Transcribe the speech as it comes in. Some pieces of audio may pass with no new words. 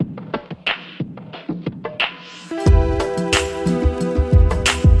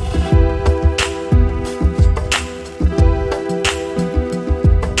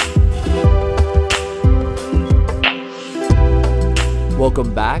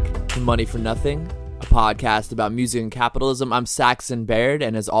Welcome back to Money for Nothing, a podcast about music and capitalism. I'm Saxon Baird,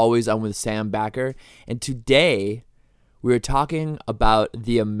 and as always, I'm with Sam Backer. And today, we're talking about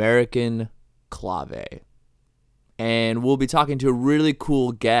the American clave. And we'll be talking to a really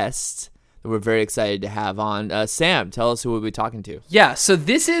cool guest that we're very excited to have on. Sam, tell us who we'll be talking to. Yeah, so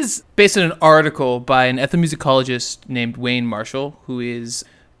this is based on an article by an ethnomusicologist named Wayne Marshall, who is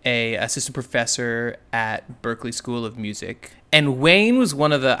an assistant professor at Berklee School of Music. And Wayne was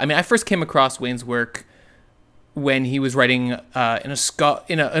I first came across Wayne's work when he was writing in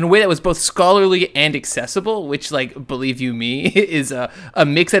a way that was both scholarly and accessible, which, like, believe you me, is a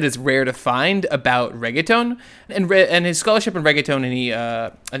mix that is rare to find about reggaeton and his scholarship in reggaeton. And he,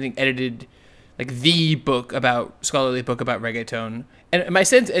 I think, edited like the scholarly book about reggaeton. And my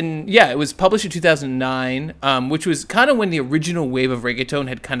sense, it was published in 2009, which was kind of when the original wave of reggaeton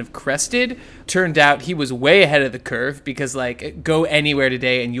had kind of crested. Turned out he was way ahead of the curve because, like, go anywhere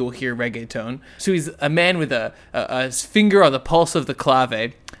today and you'll hear reggaeton. So he's a man with a finger on the pulse of the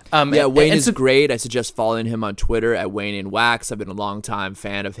clave. Wayne is great. I suggest following him on Twitter at Wayne in Wax. I've been a long-time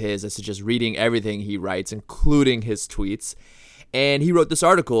fan of his. I suggest reading everything he writes, including his tweets. And he wrote this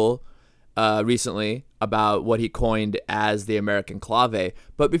article recently about what he coined as the American clave.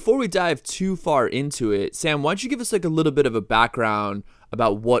 But before we dive too far into it, Sam, why don't you give us like a little bit of a background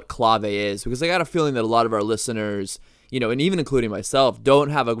about what clave is? Because I got a feeling that a lot of our listeners, and even including myself, don't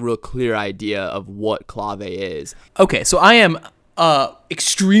have a real clear idea of what clave is. Okay, so I am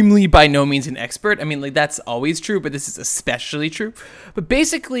extremely by no means an expert. I mean, like, that's always true, but this is especially true. But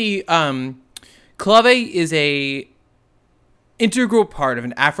basically, clave is a integral part of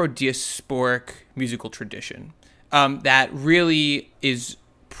an Afro-diasporic musical tradition that really is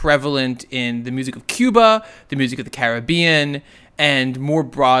prevalent in the music of Cuba, the music of the Caribbean, and more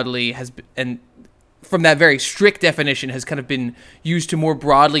broadly and from that very strict definition has kind of been used to more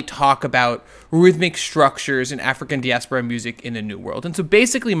broadly talk about rhythmic structures in African diaspora music in the New World. And so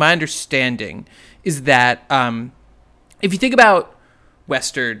basically my understanding is that if you think about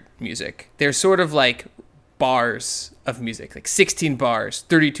Western music, there's sort of like bars of music, like 16 bars,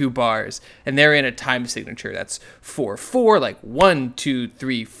 32 bars, and they're in a time signature that's 4/4, like 1 2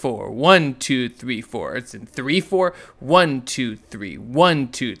 3 4 1 2 3 4. It's in 3/4, 1 2 3 1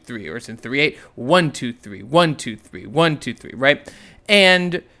 2 3, or it's in 3/8, 1 2 3 1 2 3 1 2 3, right?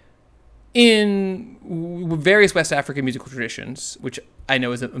 And in various West African musical traditions, which I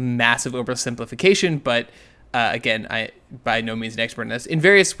know is a massive oversimplification, but again, I by no means an expert in this. In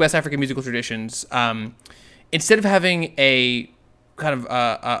various West African musical traditions, instead of having a kind of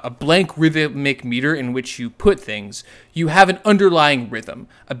a blank rhythmic meter in which you put things, you have an underlying rhythm,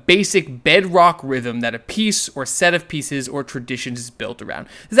 a basic bedrock rhythm that a piece or set of pieces or traditions is built around.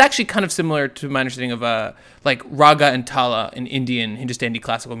 This is actually kind of similar to my understanding of like raga and tala in Indian Hindustani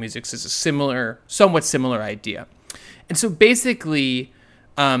classical music. So it's a somewhat similar idea. And so basically,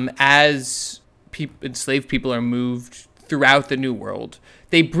 as enslaved people are moved throughout the New World,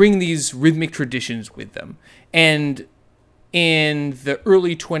 they bring these rhythmic traditions with them. And in the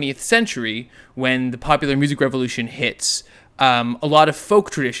early 20th century, when the popular music revolution hits, a lot of folk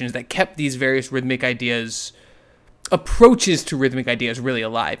traditions that kept these various rhythmic ideas, approaches to rhythmic ideas, really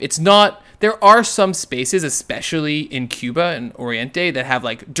alive. There are some spaces, especially in Cuba and Oriente, that have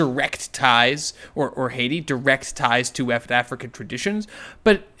like direct ties, or Haiti, direct ties to West African traditions.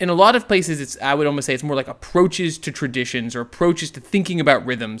 But in a lot of places, I would almost say it's more like approaches to traditions or approaches to thinking about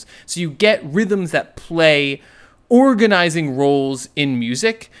rhythms. So you get rhythms that play organizing roles in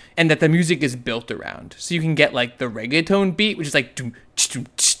music and that the music is built around. So you can get like the reggaeton beat, which is like doom, doom,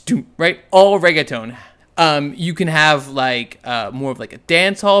 doom, right? All reggaeton. You can have like more of like a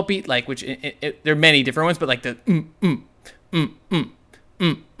dance hall beat, like which there are many different ones, but like the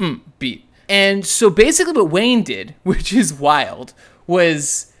beat. And so basically what Wayne did, which is wild,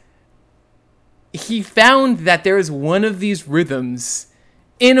 was he found that there is one of these rhythms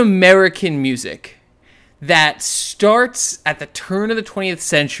in American music that starts at the turn of the 20th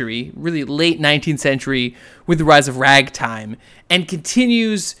century, really late 19th century, with the rise of ragtime, and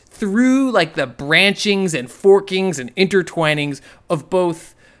continues through like the branchings and forkings and intertwinings of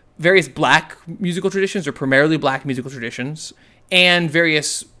both various black musical traditions, or primarily black musical traditions, and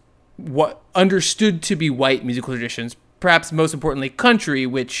various what understood to be white musical traditions, perhaps most importantly country,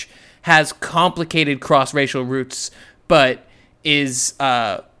 which has complicated cross-racial roots, but is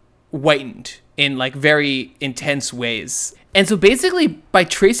whitened in like very intense ways. And so basically by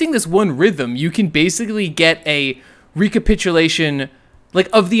tracing this one rhythm, you can basically get a recapitulation like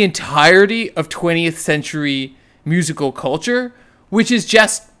of the entirety of 20th century musical culture, which is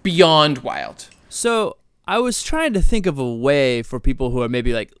just beyond wild. So I was trying to think of a way for people who are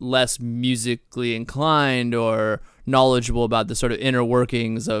maybe like less musically inclined or knowledgeable about the sort of inner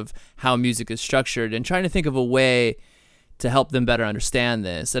workings of how music is structured, and trying to think of a way to help them better understand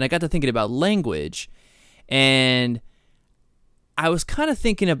this. And I got to thinking about language, and I was kind of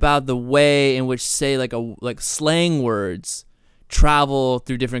thinking about the way in which, say, like slang words travel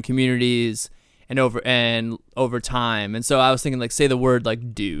through different communities and over time. And so I was thinking, like, say the word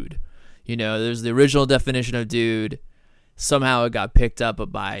like dude. You know, there's the original definition of dude. Somehow it got picked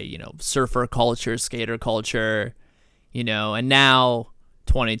up by, you know, surfer culture, skater culture, you know, and now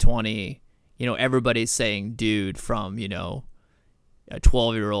 2020, you know, everybody's saying dude, from, you know, a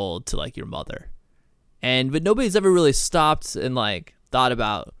 12-year-old to like your mother. But nobody's ever really stopped and like thought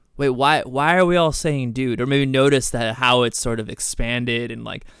about, wait, why are we all saying dude? Or maybe noticed that how it's sort of expanded and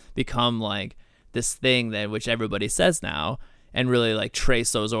like become like this thing that which everybody says now, and really like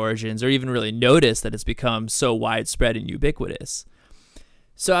trace those origins, or even really notice that it's become so widespread and ubiquitous.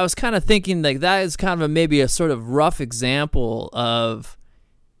 So I was kind of thinking like that is kind of maybe a sort of rough example of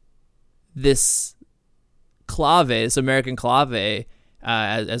this clave, this American clave,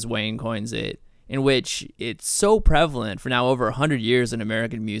 as Wayne coins it, in which it's so prevalent for now over 100 years in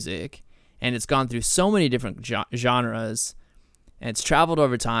American music, and it's gone through so many different genres, and it's traveled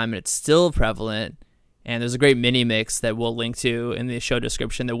over time, and it's still prevalent. And there's a great mini mix that we'll link to in the show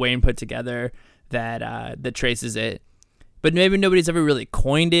description that Wayne put together that traces it. But maybe nobody's ever really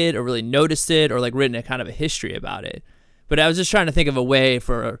coined it or really noticed it or like written a kind of a history about it. But I was just trying to think of a way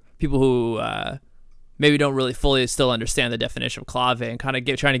for people who maybe don't really fully still understand the definition of clave, and kind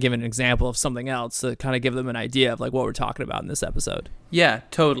of trying to give an example of something else to kind of give them an idea of like what we're talking about in this episode. Yeah,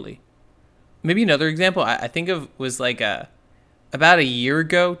 totally. Maybe another example I think of was like about a year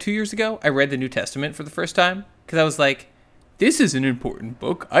ago, 2 years ago, I read the New Testament for the first time because I was like, this is an important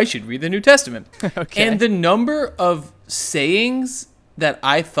book. I should read the New Testament. Okay. And the number of sayings that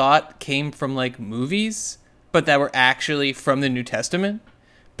I thought came from like movies, but that were actually from the New Testament,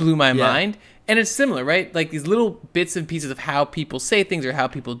 blew my mind. And it's similar, right? Like these little bits and pieces of how people say things or how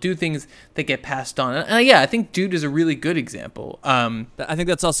people do things that get passed on. And yeah, I think dude is a really good example. I think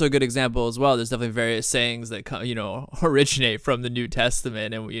that's also a good example as well. There's definitely various sayings that, you know, originate from the New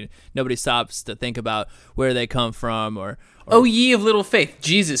Testament, and nobody stops to think about where they come from. Or oh, ye of little faith.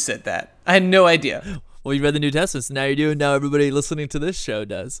 Jesus said that. I had no idea. Well, you read the New Testament, so now you do, and now everybody listening to this show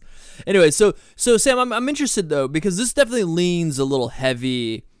does. Anyway, so Sam, I'm interested though, because this definitely leans a little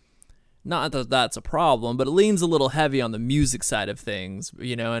heavy. Not that that's a problem, but it leans a little heavy on the music side of things,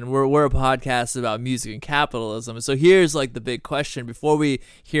 you know, and we're a podcast about music and capitalism. So here's like the big question before we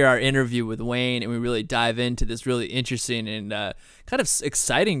hear our interview with Wayne and we really dive into this really interesting and kind of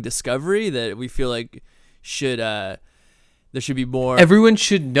exciting discovery that we feel like there should be more. Everyone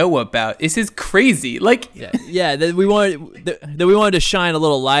should know about. This is crazy. Like, yeah, that we wanted to shine a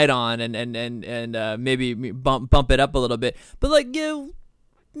little light on and maybe bump it up a little bit, but like, you know,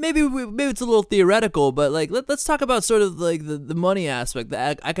 maybe it's a little theoretical, but like let's talk about sort of like the money aspect,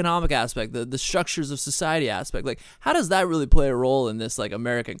 the economic aspect, the structures of society aspect. Like, how does that really play a role in this like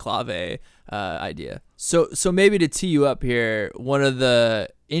American clave idea? So maybe to tee you up here, one of the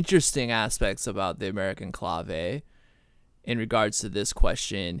interesting aspects about the American clave in regards to this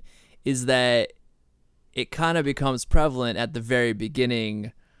question is that it kind of becomes prevalent at the very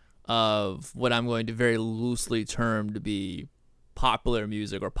beginning of what I'm going to very loosely term to be popular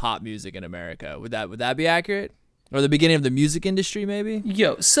music or pop music in America. Would that be accurate? Or the beginning of the music industry, maybe?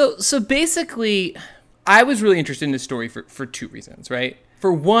 So basically, I was really interested in this story for two reasons, right?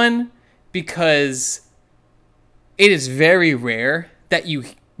 For one, because it is very rare that you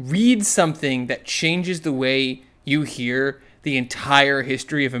read something that changes the way you hear the entire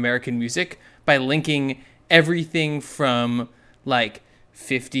history of American music by linking everything from like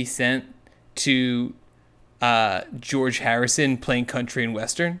 50 Cent to George Harrison playing country and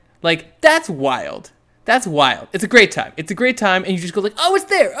western. Like, that's wild. That's wild. It's a great time. And you just go like, oh, it's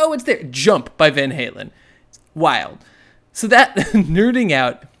there. Jump by Van Halen. It's wild. So that nerding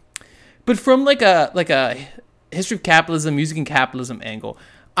out, but from like a history of capitalism, music and capitalism angle,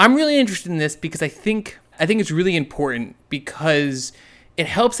 I'm really interested in this because I think it's really important because it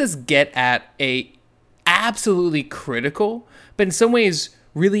helps us get at a absolutely critical, but in some ways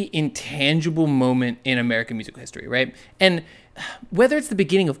really intangible moment in American musical history, right? And whether it's the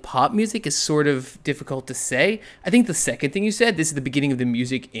beginning of pop music is sort of difficult to say. I think the second thing you said, this is the beginning of the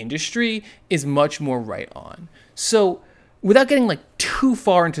music industry, is much more right on. So without getting like too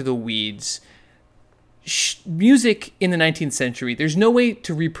far into the weeds, music in the 19th century, there's no way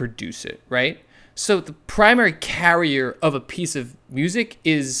to reproduce it, right? So the primary carrier of a piece of music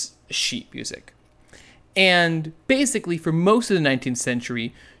is sheet music. And basically, for most of the 19th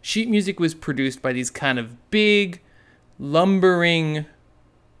century, sheet music was produced by these kind of big, lumbering,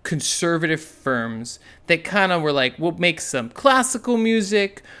 conservative firms that kind of were like, we'll make some classical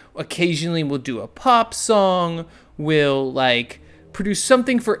music, occasionally we'll do a pop song, we'll like produce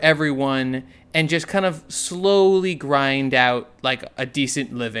something for everyone, and just kind of slowly grind out like a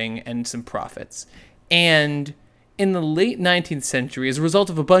decent living and some profits. And in the late 19th century, as a result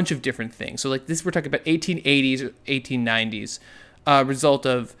of a bunch of different things, so like this, we're talking about 1880s or 1890s, result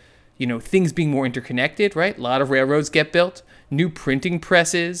of, you know, things being more interconnected, right? A lot of railroads get built, new printing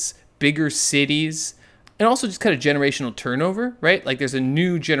presses, bigger cities, and also just kind of generational turnover, right? Like there's a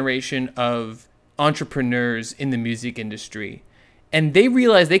new generation of entrepreneurs in the music industry, and they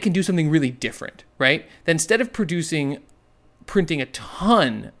realize they can do something really different, right? That instead of printing a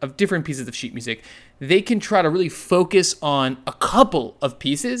ton of different pieces of sheet music, they can try to really focus on a couple of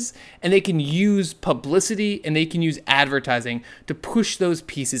pieces, and they can use publicity and they can use advertising to push those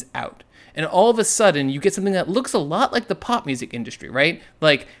pieces out. And all of a sudden, you get something that looks a lot like the pop music industry, right?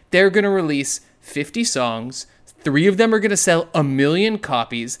 Like, they're going to release 50 songs, 3 of them are going to sell 1 million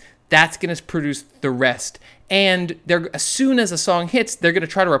copies, that's going to produce the rest. And they're, as soon as a song hits, they're going to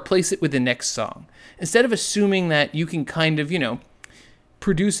try to replace it with the next song. Instead of assuming that you can kind of, you know,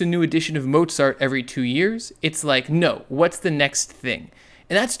 produce a new edition of Mozart every 2 years, it's like, no, what's the next thing?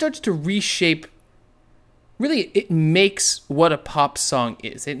 And that starts to reshape, really, it makes what a pop song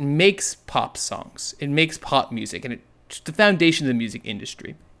is. It makes pop songs. It makes pop music, and it's the foundation of the music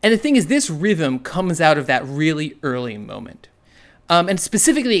industry. And the thing is, this rhythm comes out of that really early moment. And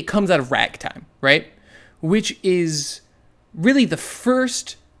specifically, it comes out of ragtime, right? Which is really the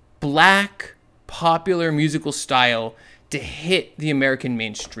first black popular musical style to hit the American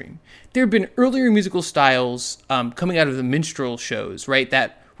mainstream. There have been earlier musical styles coming out of the minstrel shows, right,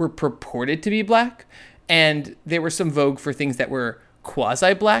 that were purported to be black, and there was some vogue for things that were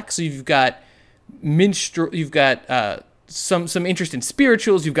quasi-black. So you've got minstrel, you've got some interest in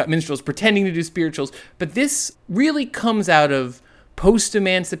spirituals, you've got minstrels pretending to do spirituals, but this really comes out of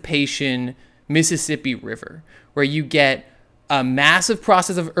post-emancipation Mississippi River, where you get a massive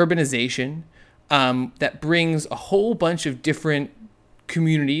process of urbanization that brings a whole bunch of different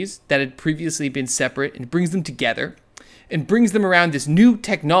communities that had previously been separate and brings them together and brings them around this new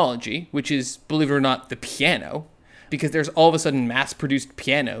technology, which is, believe it or not, the piano, because there's all of a sudden mass-produced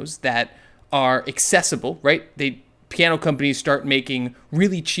pianos that are accessible, right? Piano companies start making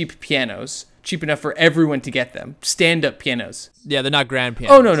really cheap pianos, cheap enough for everyone to get them, stand-up pianos. Yeah, they're not grand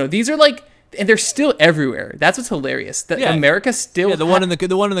pianos. Oh, no, these are like, and they're still everywhere. That's what's hilarious. That America still the one in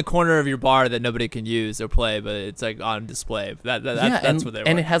the corner of your bar that nobody can use or play, but it's like on display. That's what they were.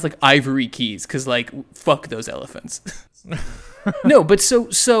 And it has like ivory keys, because like fuck those elephants. No, but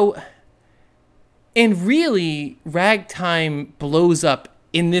so and really ragtime blows up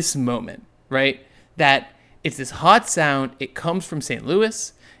in this moment, right? That it's this hot sound. It comes from St.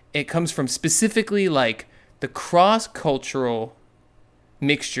 Louis. It comes from specifically like the cross-cultural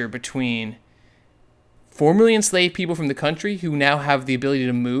mixture between formerly enslaved people from the country who now have the ability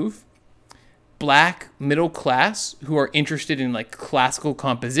to move, black middle class who are interested in like classical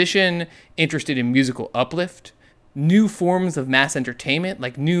composition, interested in musical uplift, new forms of mass entertainment,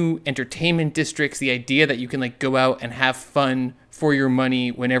 like new entertainment districts, the idea that you can like go out and have fun for your money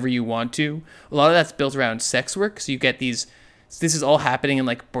whenever you want to. A lot of that's built around sex work. So you get this is all happening in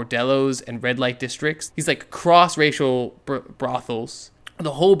like bordellos and red light districts, these like cross-racial brothels,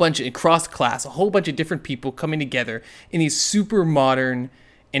 the whole bunch of cross-class, a whole bunch of different people coming together in these super modern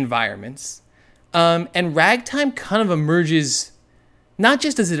environments. And ragtime kind of emerges, not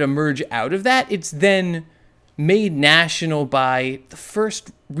just does it emerge out of that, it's then made national by the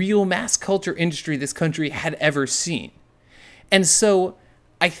first real mass culture industry this country had ever seen. And so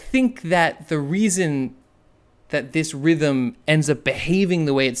I think that the reason that this rhythm ends up behaving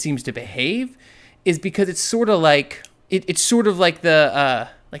the way it seems to behave is because it's sort of like it's sort of like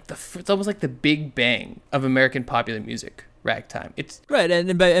it's almost like the Big Bang of American popular music, ragtime. It's right,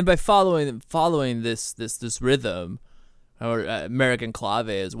 and by following this rhythm, or American clave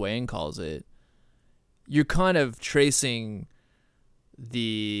as Wayne calls it, you're kind of tracing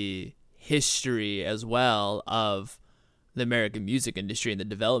the history as well of the American music industry and the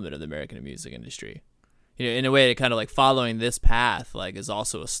development of the American music industry. You know, in a way, it kind of like following this path, like, is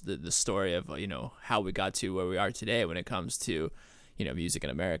also the story of, you know, how we got to where we are today when it comes to, you know, music in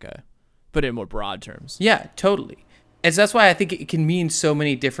America, but in more broad terms. Yeah, totally. And so that's why I think it can mean so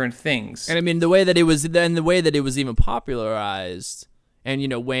many different things. And I mean, the way that it was even popularized, and, you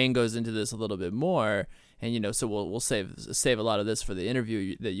know, Wayne goes into this a little bit more, and, you know, so we'll save a lot of this for the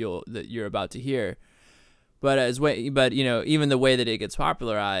interview that you're about to hear. but even the way that it gets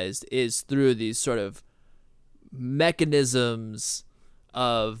popularized is through these sort of mechanisms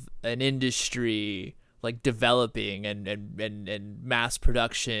of an industry like developing and mass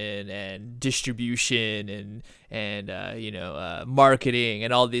production and distribution and marketing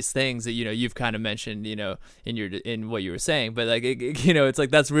and all these things that you've kind of mentioned in what you were saying, but like it's like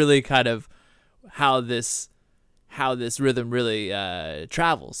that's really kind of how this rhythm really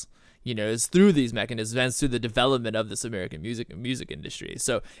travels, is through these mechanisms and through the development of this American music industry.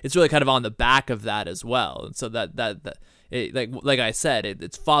 So it's really kind of on the back of that as well. And so that it, like I said,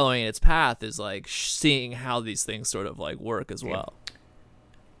 it's following its path is like seeing how these things sort of like work as well.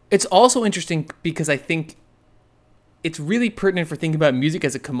 It's also interesting because I think it's really pertinent for thinking about music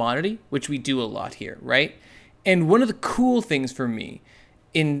as a commodity, which we do a lot here, right? And one of the cool things for me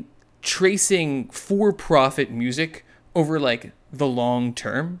in tracing for-profit music over like the long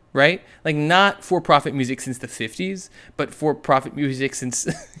term, right? Like not for-profit music since the 50s, but for-profit music since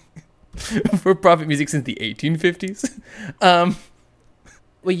for-profit music since the 1850s.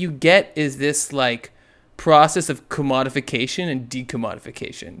 What you get is this like process of commodification and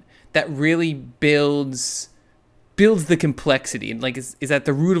decommodification that really builds the complexity, and like is at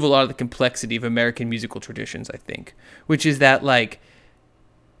the root of a lot of the complexity of American musical traditions, I think, which is that like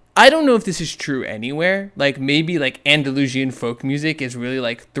I don't know if this is true anywhere. Like maybe like Andalusian folk music is really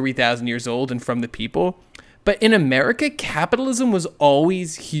like 3,000 years old and from the people. But in America, capitalism was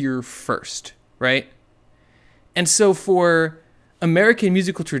always here first, right? And so for American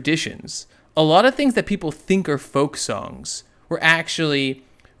musical traditions, a lot of things that people think are folk songs were actually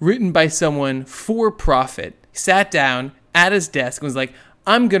written by someone for profit, sat down at his desk and was like,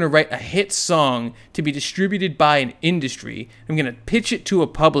 I'm going to write a hit song to be distributed by an industry. I'm going to pitch it to a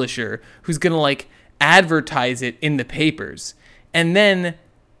publisher who's going to like advertise it in the papers. And then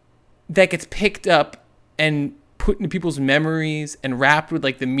that gets picked up and put into people's memories and wrapped with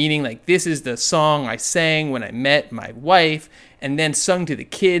like the meaning, like this is the song I sang when I met my wife, and then sung to the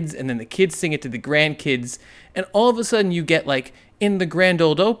kids, and then the kids sing it to the grandkids. And all of a sudden you get like in the Grand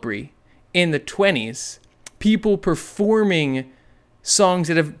Ole Opry in the 20s, people performing songs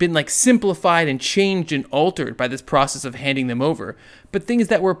that have been like simplified and changed and altered by this process of handing them over, but things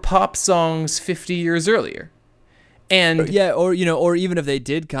that were pop songs 50 years earlier. And or even if they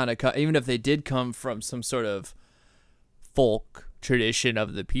did come from some sort of folk tradition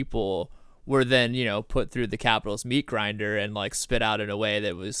of the people, were then put through the capitalist meat grinder and like spit out in a way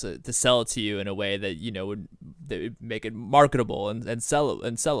that was to sell it to you in a way that would make it marketable and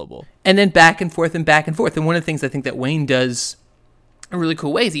sellable. And then back and forth. And one of the things I think that Wayne does in really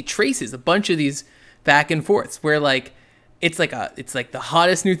cool ways, he traces a bunch of these back and forths where like it's like the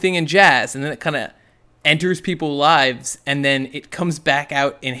hottest new thing in jazz, and then it kind of enters people's lives, and then it comes back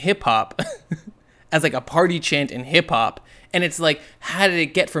out in hip hop as like a party chant in hip hop. And it's like, how did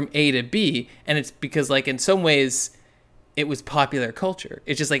it get from A to B? And it's because like in some ways it was popular culture.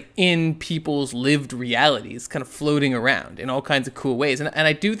 It's just like in people's lived realities kind of floating around in all kinds of cool ways. And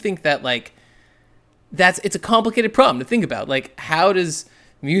I do think that like it's a complicated problem to think about. Like, how does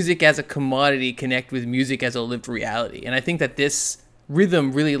music as a commodity connect with music as a lived reality? And I think that this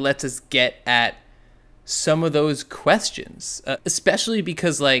rhythm really lets us get at some of those questions, especially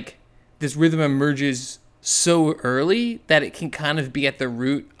because like this rhythm emerges so early that it can kind of be at the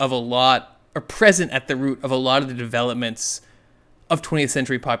root of present at the root of a lot of the developments of 20th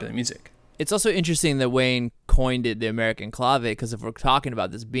century popular music. It's also interesting that Wayne coined it the American clave, because if we're talking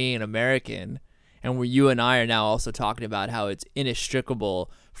about this being American, and where you and I are now also talking about how it's inextricable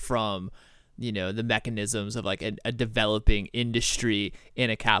from the mechanisms of like a developing industry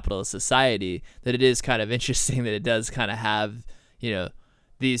in a capitalist society, that it is kind of interesting that it does kind of have,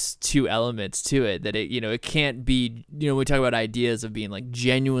 these two elements to it, that it, it can't be, we talk about ideas of being like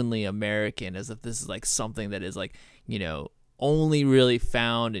genuinely American as if this is like something that is like, only really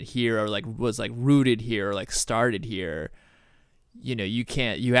found here or like was like rooted here or like started here.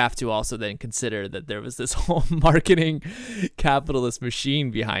 You have to also then consider that there was this whole marketing capitalist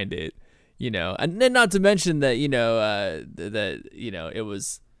machine behind it. And then not to mention that,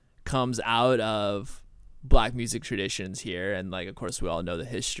 it comes out of Black music traditions here. And like, of course, we all know the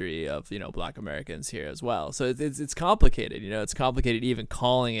history of, Black Americans here as well. So it's complicated, it's complicated even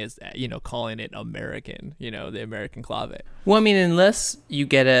calling it American, the American clave. Well, I mean, unless you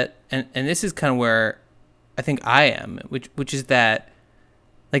get it, and this is kind of where I think I am, which is that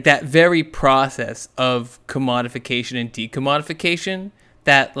like that very process of commodification and decommodification,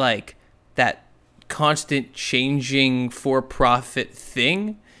 that like that constant changing for profit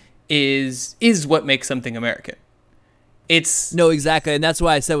thing is what makes something American. It's No, exactly. And that's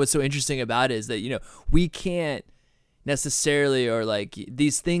why I said what's so interesting about it is that, we can't necessarily, or like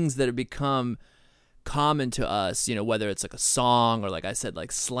these things that have become common to us, whether it's like a song or like I said,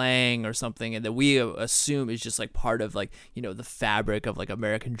 like slang or something, and that we assume is just like part of like, the fabric of like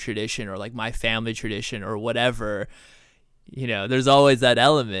American tradition or like my family tradition or whatever. There's always that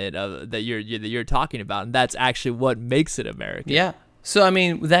element of that you're talking about, and that's actually what makes it American. Yeah. So I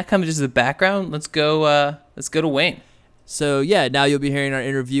mean, with that comes just as a background. Let's go to Wayne. So yeah, now you'll be hearing our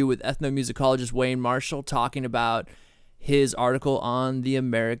interview with ethnomusicologist Wayne Marshall talking about his article on the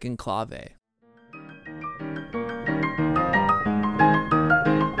American clave.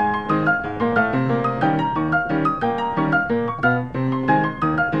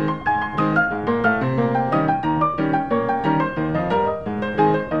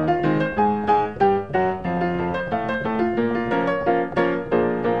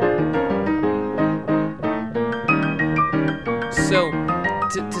 So,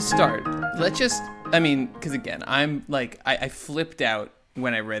 to start, let's just, because again, I'm like, I flipped out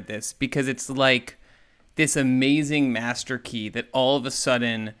when I read this because it's like this amazing master key that all of a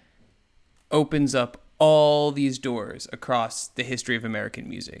sudden opens up all these doors across the history of American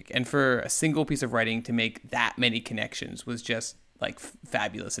music. And for a single piece of writing to make that many connections was just like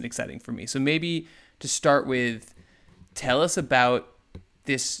fabulous and exciting for me. So maybe to start with, tell us about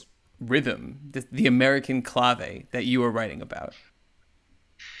this rhythm, the American clave that you were writing about.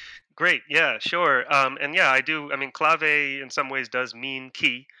 Great. Yeah, sure. And yeah, I do. I mean, clave in some ways does mean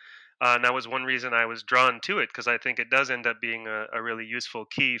key. And that was one reason I was drawn to it, because I think it does end up being a really useful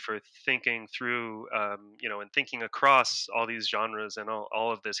key for thinking through, and thinking across all these genres and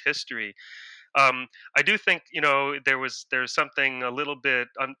all of this history. I do think, there's something a little bit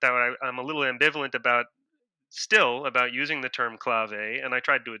that I'm a little ambivalent about still about using the term clave, and I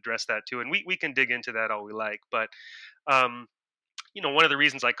tried to address that too. And we can dig into that all we like, but um, one of the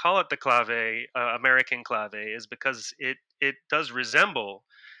reasons I call it the clave, American clave, is because it does resemble,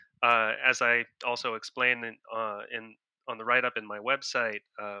 as I also explain in on the write up in my website,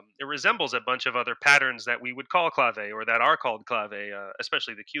 it resembles a bunch of other patterns that we would call clave, or that are called clave,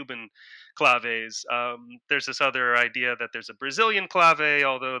 especially the Cuban claves. There's this other idea that there's a Brazilian clave,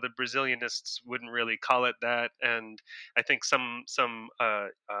 although the Brazilianists wouldn't really call it that, and I think some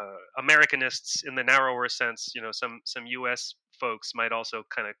Americanists in the narrower sense, some U.S. folks might also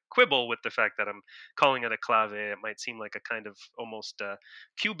kind of quibble with the fact that I'm calling it a clave. It might seem like a kind of almost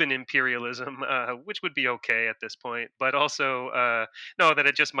Cuban imperialism, which would be okay at this point, but also no, that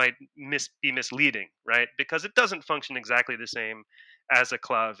it just might be misleading, right? Because it doesn't function exactly the same as a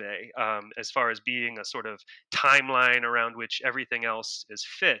clave, as far as being a sort of timeline around which everything else is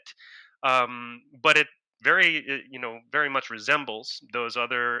fit. But it very much resembles those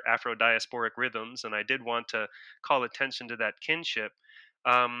other Afro-diasporic rhythms, and I did want to call attention to that kinship.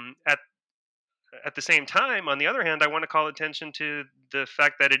 At the same time, on the other hand, I want to call attention to the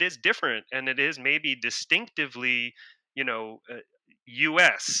fact that it is different, and it is maybe distinctively, you know, uh,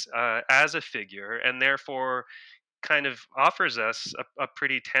 U.S. As a figure, and therefore kind of offers us a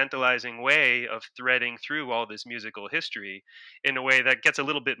pretty tantalizing way of threading through all this musical history in a way that gets a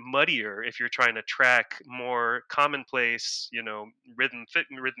little bit muddier if you're trying to track more commonplace,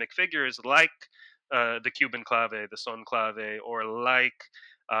 rhythmic figures like the Cuban clave, the son clave, or like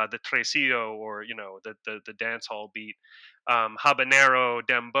the tresillo, or the dance hall beat, habanero,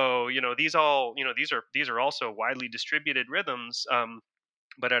 dembow. These are also widely distributed rhythms.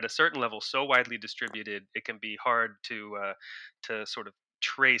 But at a certain level, so widely distributed, it can be hard to sort of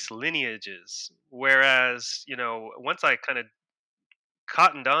trace lineages. Whereas, once I kind of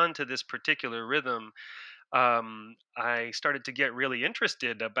cottoned on to this particular rhythm, I started to get really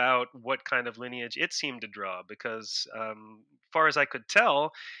interested about what kind of lineage it seemed to draw, because, far as I could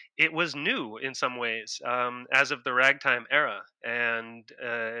tell, it was new in some ways, as of the ragtime era. And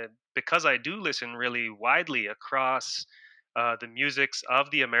because I do listen really widely across the musics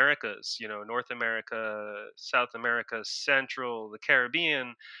of the Americas, North America, South America, Central, the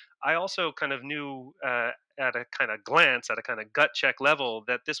Caribbean, I also kind of knew at a kind of glance, at a kind of gut check level,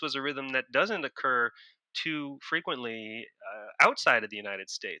 that this was a rhythm that doesn't occur too frequently outside of the United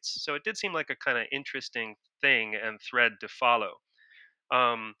States. So it did seem like a kind of interesting thing and thread to follow.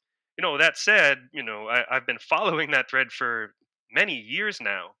 Um, that said, I've been following that thread for many years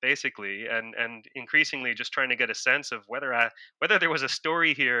now, basically, and increasingly just trying to get a sense of whether there was a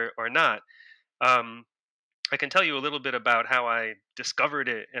story here or not. Um, I can tell you a little bit about how I discovered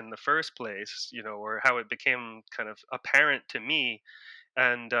it in the first place, or how it became kind of apparent to me.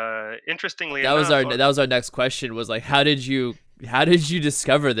 And interestingly That was enough, our next question, was like, how did you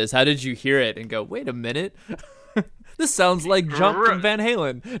discover this? How did you hear it and go, wait a minute? This sounds like Jump from Van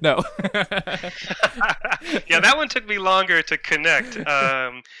Halen. No. Yeah, that one took me longer to connect.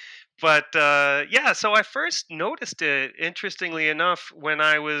 But yeah, so I first noticed it, interestingly enough, when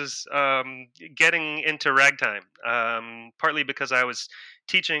I was getting into ragtime. Partly because I was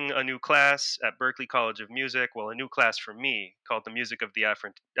teaching a new class at Berklee College of Music. Well, a new class for me called The Music of the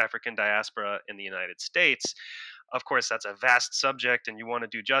African Diaspora in the United States. Of course, that's a vast subject, and you want to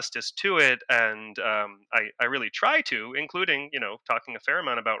do justice to it. And I really try to, including, talking a fair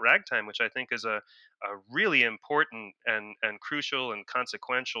amount about ragtime, which I think is a really important and crucial and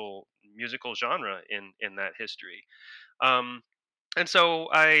consequential musical genre in that history. Um, and so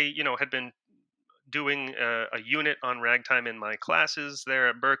I, had been doing a unit on ragtime in my classes there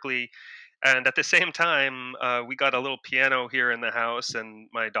at Berklee. And at the same time, we got a little piano here in the house, and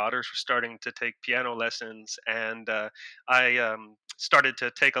my daughters were starting to take piano lessons. And I started to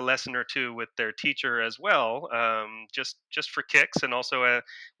take a lesson or two with their teacher as well, just for kicks, and also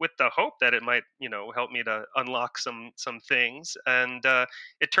with the hope that it might, help me to unlock some things. And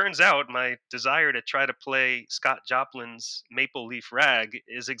it turns out my desire to try to play Scott Joplin's Maple Leaf Rag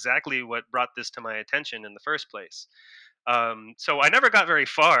is exactly what brought this to my attention in the first place. So I never got very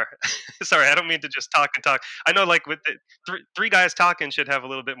far. Sorry, I don't mean to just talk and talk. I know, like, with the three guys talking should have a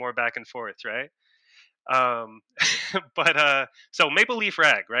little bit more back and forth, right? Um, but so Maple Leaf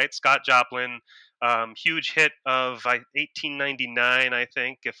Rag, right? Scott Joplin, huge hit of 1899, I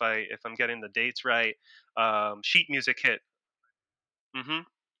think, if I'm getting the dates right. Sheet music hit. hmm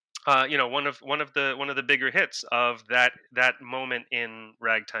one of the bigger hits of that moment in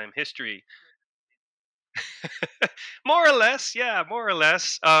ragtime history. More or less, yeah, more or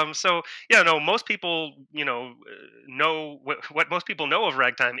less. So yeah, no, most people, know what most people know of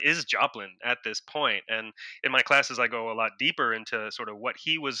ragtime is Joplin at this point. And in my classes, I go a lot deeper into sort of what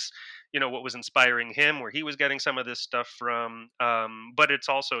he was, what was inspiring him, where he was getting some of this stuff from. But it's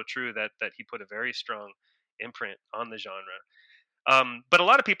also true that he put a very strong imprint on the genre. But a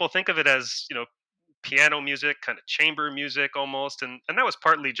lot of people think of it as, piano music, kind of chamber music almost, and that was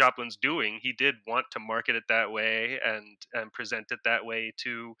partly Joplin's doing. He did want to market it that way and present it that way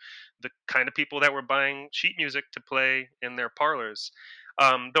to the kind of people that were buying sheet music to play in their parlors.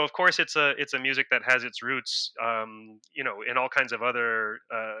 Though of course it's a music that has its roots, in all kinds of other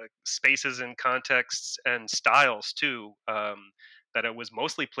spaces and contexts and styles too. That it was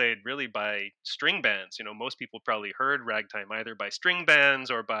mostly played really by string bands. Most people probably heard ragtime either by string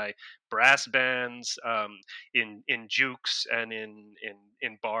bands or by brass bands, in jukes and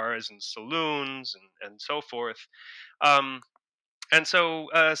in bars and saloons and so forth. Um, and so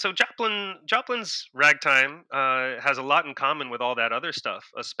Joplin's ragtime has a lot in common with all that other stuff,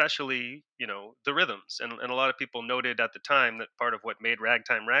 especially the rhythms. And a lot of people noted at the time that part of what made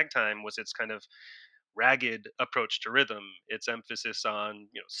ragtime was its kind of ragged approach to rhythm, its emphasis on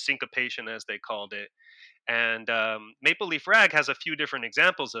syncopation, as they called it. And Maple Leaf Rag has a few different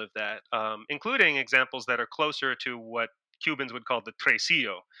examples of that, including examples that are closer to what Cubans would call the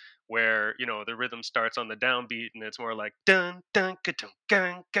tresillo, where the rhythm starts on the downbeat and it's more like dun dun ka dun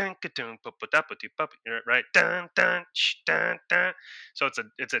gang gang ka dun pa pa da pa ti pa, right, dun dun sh, dun dun. So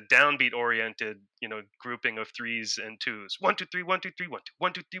it's a downbeat oriented grouping of threes and twos, 1 2 3 1 2 3 1 2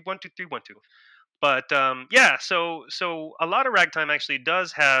 1 2 3 1 2 3 1 2. But yeah, so a lot of ragtime actually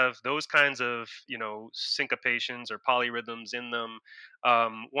does have those kinds of syncopations or polyrhythms in them,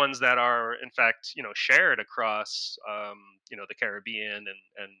 ones that are in fact shared across the Caribbean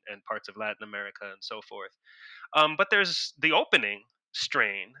and parts of Latin America and so forth. But there's the opening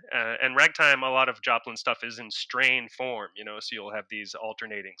strain, and ragtime. A lot of Joplin stuff is in strain form, so you'll have these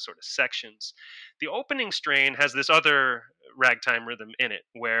alternating sort of sections. The opening strain has this other ragtime rhythm in it,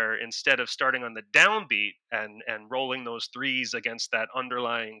 where instead of starting on the downbeat and rolling those threes against that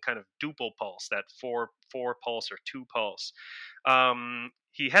underlying kind of duple pulse, that four pulse or two pulse,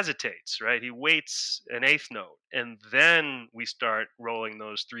 he hesitates, right? He waits an eighth note, and then we start rolling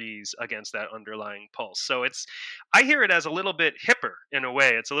those threes against that underlying pulse. So I hear it as a little bit hipper in a way.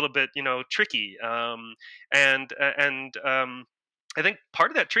 It's a little bit, tricky, and I think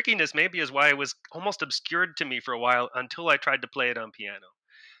part of that trickiness maybe is why it was almost obscured to me for a while until I tried to play it on piano.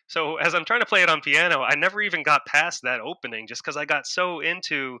 So as I'm trying to play it on piano, I never even got past that opening just because I got so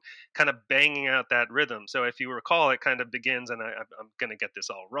into kind of banging out that rhythm. So if you recall, it kind of begins, and I'm going to get this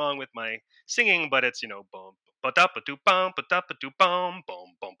all wrong with my singing, but it's boom ba da ba doo bum ba da ba doo bum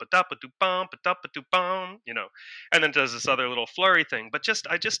boom boom ba da ba doo bum ba da ba doo bum, and then does this other little flurry thing. But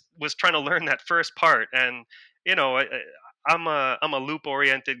I just was trying to learn that first part, and you know I, I'm a loop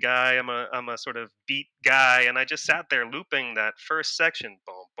oriented guy. I'm a sort of beat guy, and I just sat there looping that first section,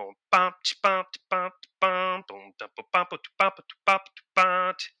 boom, boom, bump bump bump bump boom bump bump bump bump bump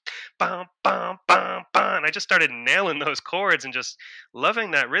bump bump bump bump. And I just started nailing those chords and just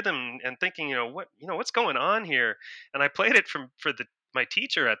loving that rhythm and thinking, what's going on here? And I played it for the my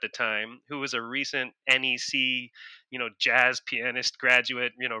teacher at the time, who was a recent NEC, jazz pianist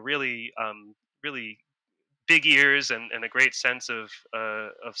graduate, really big ears and a great sense of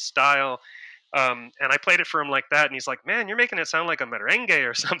style. And I played it for him like that, and he's like, "Man, you're making it sound like a merengue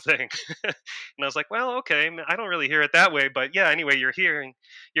or something." And I was like, "Well, okay, I don't really hear it that way, but yeah. Anyway, you're hearing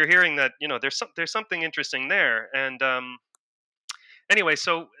that, there's something interesting there." And anyway,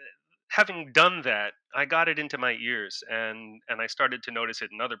 so having done that, I got it into my ears, and I started to notice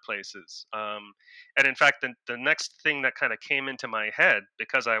it in other places. And in fact, the next thing that kind of came into my head,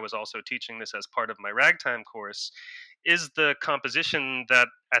 because I was also teaching this as part of my ragtime course, is the composition that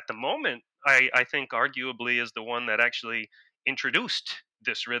at the moment I think arguably is the one that actually introduced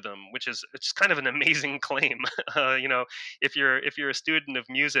this rhythm, which is it's kind of an amazing claim. If you're a student of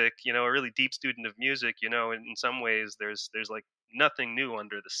music, a really deep student of music, in some ways there's like nothing new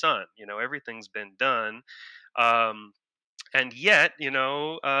under the sun. Everything's been done. Um, and yet,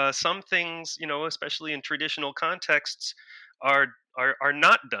 some things, especially in traditional contexts, are are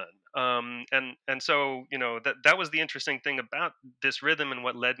not done. And so, that was the interesting thing about this rhythm, and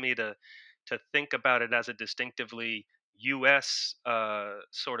what led me to think about it as a distinctively U.S.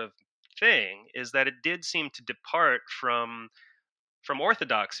 Sort of thing, is that it did seem to depart from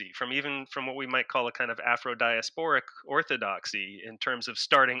orthodoxy, from what we might call a kind of Afro-diasporic orthodoxy, in terms of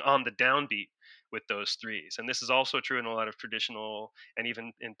starting on the downbeat with those threes. And this is also true in a lot of traditional and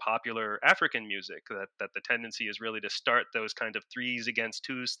even in popular African music, that the tendency is really to start those kind of threes against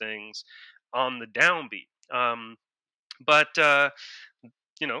twos things on the downbeat. But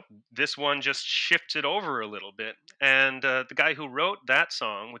you know, this one just shifts it over a little bit. And the guy who wrote that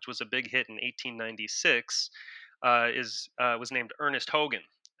song, which was a big hit in 1896, is was named Ernest Hogan.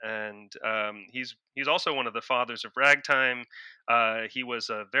 And he's also one of the fathers of ragtime. He was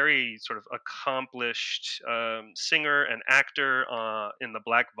a very sort of accomplished singer and actor in the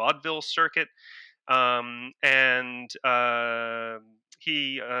black vaudeville circuit, and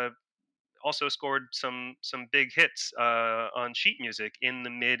he also scored some big hits on sheet music in the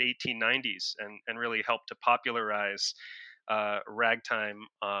mid 1890s, and really helped to popularize ragtime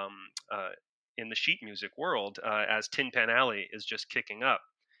in the sheet music world, as Tin Pan Alley is just kicking up.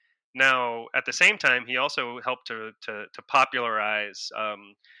 Now, at the same time, he also helped to popularize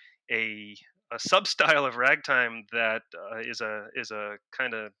a sub style of ragtime that is a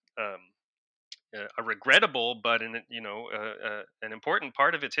kind of a regrettable, but an important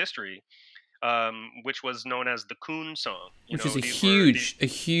part of its history, which was known as the coon song. Which is These were these, a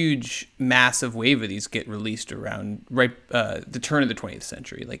huge, massive wave of these get released around the turn of the 20th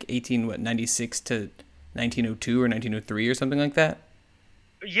century, like 96 to 1902 or 1903 or something like that.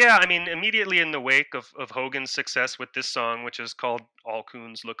 Yeah, I mean, immediately in the wake of Hogan's success with this song, which is called "All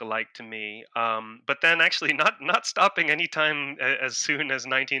Coons Look Alike to Me," but then actually not stopping anytime as soon as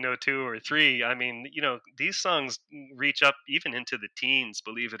 1902 or three. I mean, these songs reach up even into the teens,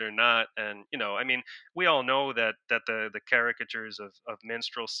 believe it or not. And I mean, we all know that the caricatures of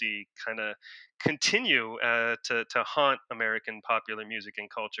minstrelsy kind of continue to haunt American popular music and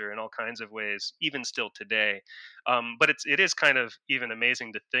culture in all kinds of ways, even still today. But it is kind of even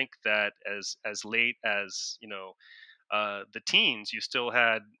amazing to think that as late as the teens, you still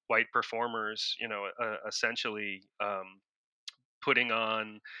had white performers, essentially putting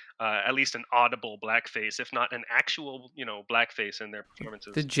on at least an audible blackface, if not an actual blackface in their The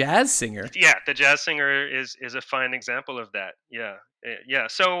performances. jazz singer. Yeah, the jazz singer is a fine example of that. Yeah. Yeah.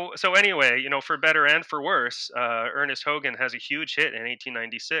 So anyway, for better and for worse, Ernest Hogan has a huge hit in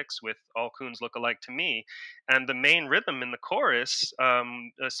 1896 with "All Coons Look Alike to Me," and the main rhythm in the chorus,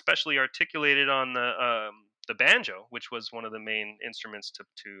 especially articulated on the banjo, which was one of the main instruments to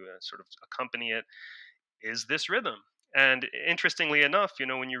sort of accompany it, is this rhythm. And interestingly enough,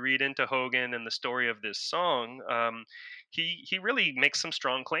 when you read into Hogan and the story of this song, he really makes some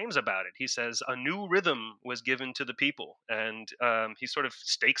strong claims about it. He says a new rhythm was given to the people, and he sort of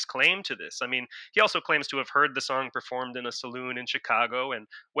stakes claim to this. I mean, he also claims to have heard the song performed in a saloon in Chicago, and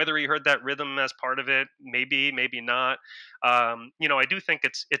whether he heard that rhythm as part of it, maybe not. I do think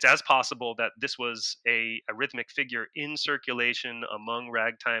it's as possible that this was a rhythmic figure in circulation among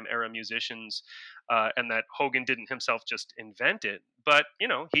ragtime era musicians, and that Hogan didn't himself just invent it, but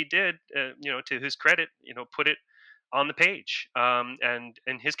he did, to his credit, put it on the page, and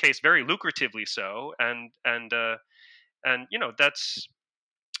in his case, very lucratively so, and that's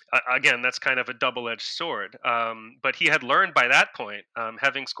again, that's kind of a double-edged sword. But he had learned by that point,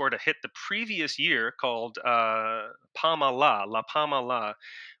 having scored a hit the previous year called Pama La Pama La,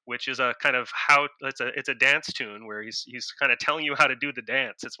 which is a kind of how it's a dance tune where he's kind of telling you how to do the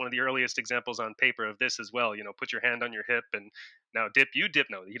dance. It's one of the earliest examples on paper of this as well. You know, put your hand on your hip and now dip. You dip.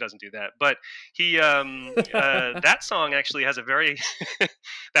 No, he doesn't do that. But he that song actually has a very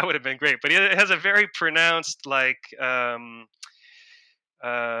that would have been great. But it has a very pronounced like.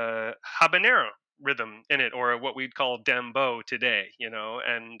 Habanero rhythm in it, or what we'd call dembow today, you know.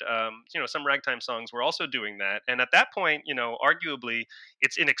 And some ragtime songs were also doing that. And at that point, you know, arguably,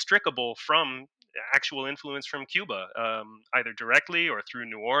 it's inextricable from actual influence from Cuba, either directly or through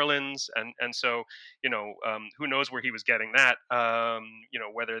New Orleans. And so, who knows where he was getting that?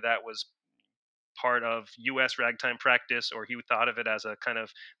 Whether that was part of U.S. ragtime practice, or he thought of it as a kind of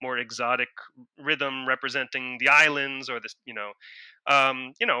more exotic rhythm representing the islands, or this,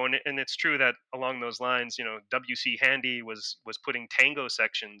 and it's true that along those lines, W.C. Handy was putting tango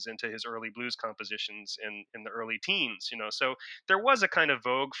sections into his early blues compositions in the early teens, so there was a kind of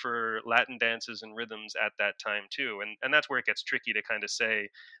vogue for Latin dances and rhythms at that time too, and that's where it gets tricky to kind of say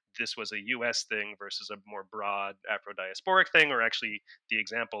this was a U.S. thing versus a more broad Afro-diasporic thing, or actually the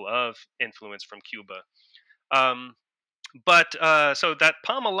example of influence from Cuba. Um, but so that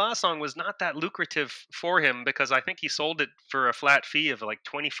Pamela song was not that lucrative for him, because I think he sold it for a flat fee of like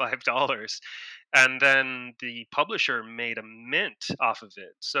 $25, and then the publisher made a mint off of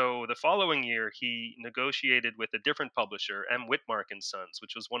it. So the following year, he negotiated with a different publisher, M. Whitmark and Sons,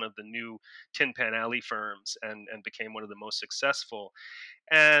 which was one of the new Tin Pan Alley firms, and became one of the most successful.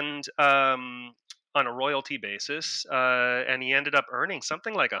 And on a royalty basis, and he ended up earning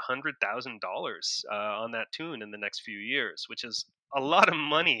something like $100,000 on that tune in the next few years, which is a lot of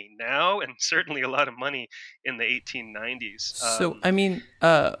money now, and certainly a lot of money in the 1890s. So, I mean,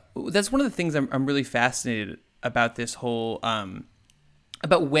 that's one of the things I'm really fascinated about this whole,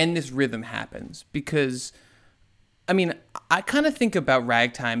 about when this rhythm happens, because, I mean, I kind of think about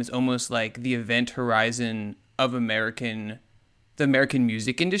ragtime as almost like the event horizon of the American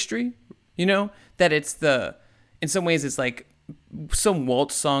music industry, that in some ways it's like, some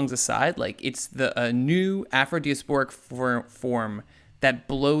waltz songs aside, like it's a new Afro-diasporic form that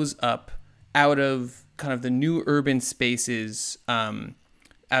blows up out of kind of the new urban spaces, out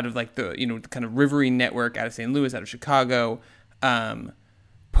of like the kind of riverine network out of St. Louis, out of Chicago,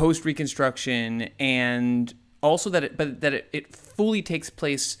 post Reconstruction, and also that it fully takes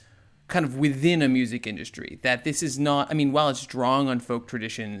place kind of within a music industry. That this is not, I mean, while it's drawing on folk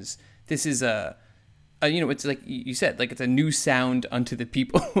traditions, this is it's like you said, like it's a new sound unto the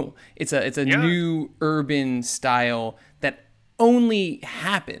people. it's a new urban style that only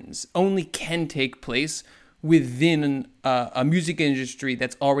can take place within a music industry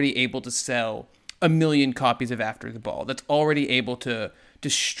that's already able to sell 1 million copies of After the Ball, that's already able to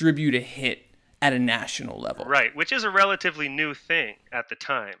distribute a hit at a national level. Right, which is a relatively new thing at the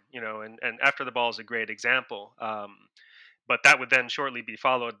time, and After the Ball is a great example. But that would then shortly be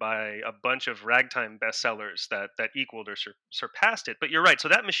followed by a bunch of ragtime bestsellers that equaled or surpassed it. But you're right. So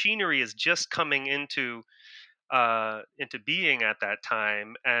that machinery is just coming into being at that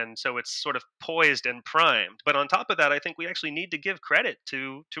time, and so it's sort of poised and primed. But on top of that, I think we actually need to give credit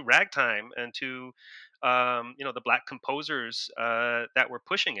to ragtime and to the black composers that were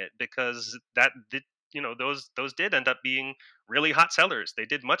pushing it, because those did end up being really hot sellers. They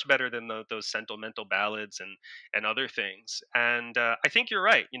did much better than those sentimental ballads and other things. And I think you're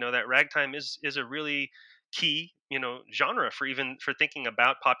right. That ragtime is a really key genre for thinking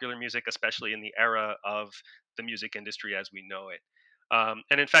about popular music, especially in the era of the music industry as we know it.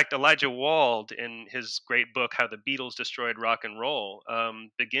 And in fact, Elijah Wald, in his great book "How the Beatles Destroyed Rock and Roll,"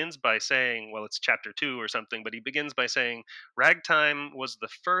 begins by saying, well, it's chapter 2 or something, but he begins by saying ragtime was the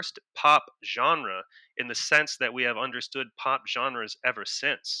first pop genre in the sense that we have understood pop genres ever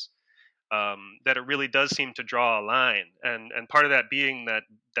since. That it really does seem to draw a line, and part of that being that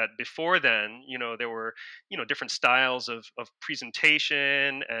before then, there were different styles of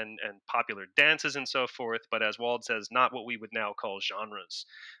presentation and popular dances and so forth, but as Wald says, not what we would now call genres.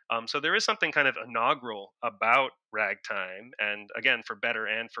 So there is something kind of inaugural about ragtime, and again, for better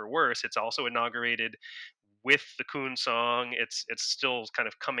and for worse, it's also inaugurated with the coon song. It's still kind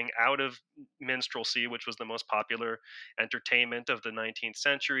of coming out of minstrelsy, which was the most popular entertainment of the 19th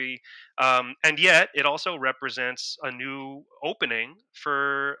century, and yet it also represents a new opening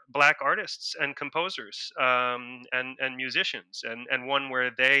for Black artists and composers, and musicians, and one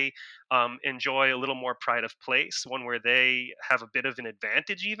where they enjoy a little more pride of place, one where they have a bit of an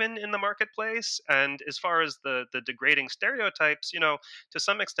advantage even in the marketplace. And as far as the degrading stereotypes, to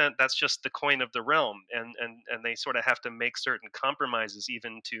some extent that's just the coin of the realm, and they sort of have to make certain compromises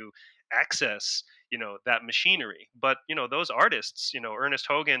even to access that machinery. But those artists, Ernest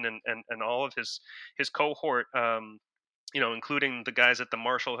Hogan and all of his cohort, including the guys at the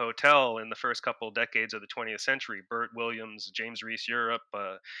Marshall Hotel in the first couple of decades of the 20th century, Burt Williams, James Reese Europe,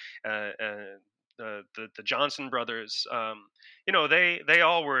 the Johnson brothers. They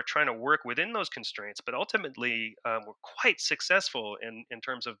all were trying to work within those constraints, but ultimately were quite successful in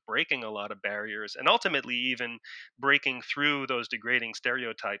terms of breaking a lot of barriers, and ultimately even breaking through those degrading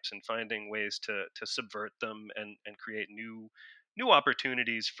stereotypes and finding ways to subvert them and create new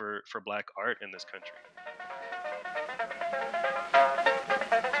opportunities for Black art in this country.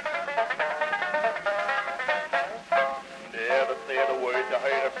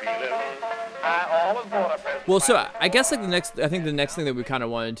 Well, so I guess like I think the next thing that we kind of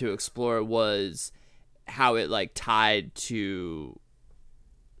wanted to explore was how it like tied to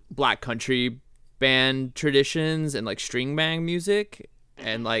Black country band traditions and like string band music,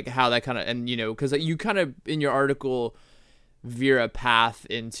 and like how that kind of, and because you kind of in your article veer a path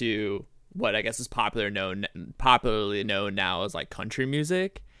into what I guess is popularly known now as like country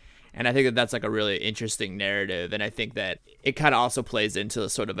music. And I think that that's like a really interesting narrative, and I think that it kind of also plays into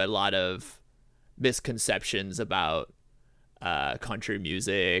sort of a lot of misconceptions about country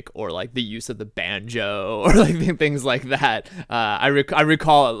music, or like the use of the banjo, or like things like that. I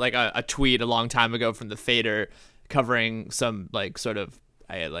recall like a tweet a long time ago from the Fader covering some like sort of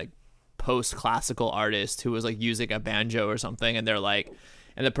post-classical artist who was like using a banjo or something, and they're like,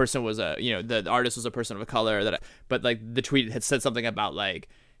 and the person was the artist was a person of color, but like the tweet had said something about like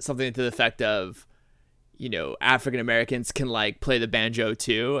something to the effect of, African Americans can like play the banjo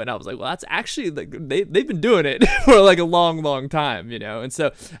too. And I was like, well, that's actually like they've been doing it for like a long time, And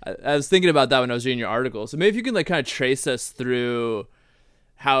so I was thinking about that when I was reading your article. So maybe if you can like kind of trace us through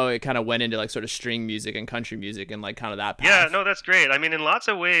how it kind of went into like sort of string music and country music and like kind of that path. Yeah, no, that's great. I mean, in lots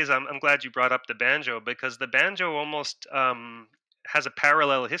of ways, I'm glad you brought up the banjo, because the banjo almost has a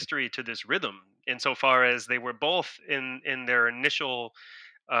parallel history to this rhythm, insofar as they were both in their initial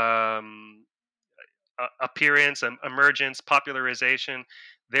um, appearance, emergence, popularization.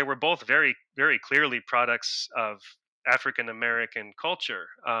 They were both very, very clearly products of African American culture.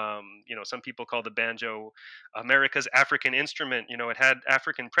 Some people call the banjo America's African instrument. It had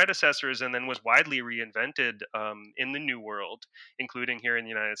African predecessors and then was widely reinvented in the New World, including here in the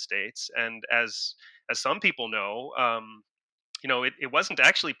United States. And as some people know, it wasn't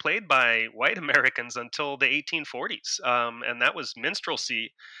actually played by white Americans until the 1840s. And that was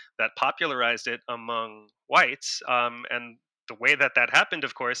minstrelsy that popularized it among whites. And the way that happened,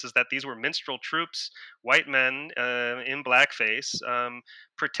 of course, is that these were minstrel troops, white men in blackface,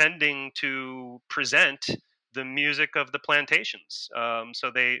 pretending to present the music of the plantations.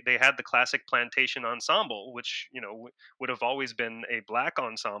 So they had the classic plantation ensemble, which would have always been a Black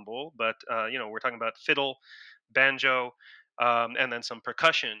ensemble, but we're talking about fiddle, banjo, and then some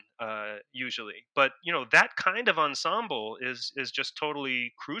percussion, usually. But that kind of ensemble is just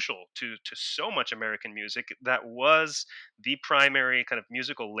totally crucial to so much American music. That was the primary kind of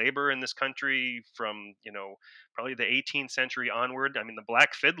musical labor in this country from probably the 18th century onward. I mean, the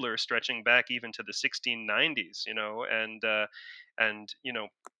Black Fiddler stretching back even to the 1690s.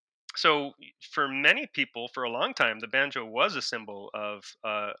 So for many people, for a long time, the banjo was a symbol of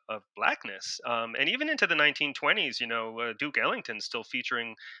blackness, and even into the 1920s, Duke Ellington still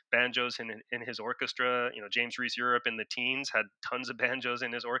featuring banjos in his orchestra. James Reese Europe in the teens had tons of banjos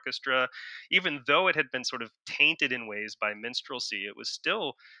in his orchestra. Even though it had been sort of tainted in ways by minstrelsy, it was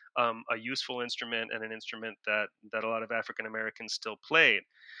still a useful instrument, and an instrument that a lot of African Americans still played.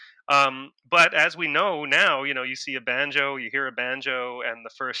 But as we know now, you see a banjo, you hear a banjo, and the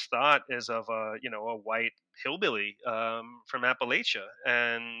first thought is of a white hillbilly from Appalachia,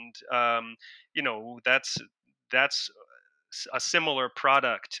 and that's a similar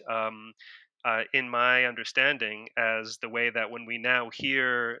product, in my understanding, as the way that when we now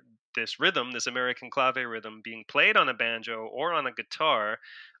hear this rhythm, this American clave rhythm, being played on a banjo or on a guitar,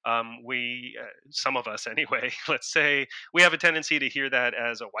 some of us anyway, let's say, we have a tendency to hear that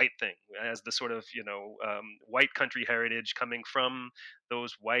as a white thing, as the sort of white country heritage coming from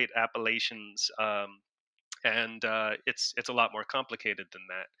those white Appalachians. and it's a lot more complicated than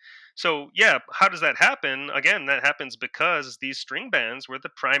that. So yeah, how does that happen? Again, that happens because these string bands were the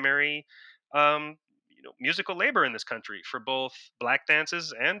primary musical labor in this country for both black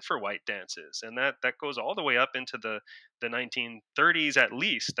dances and for white dances, and that goes all the way up into the 1930s at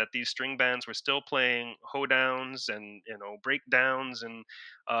least, that these string bands were still playing hoedowns and breakdowns and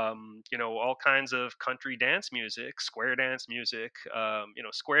all kinds of country dance music, square dance music.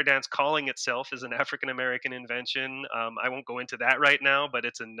 Square dance calling itself is an African American invention. I won't go into that right now, but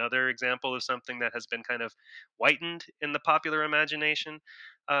it's another example of something that has been kind of whitened in the popular imagination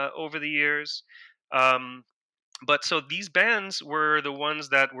over the years. Um, but so these bands were the ones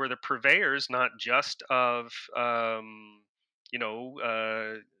that were the purveyors, not just of you know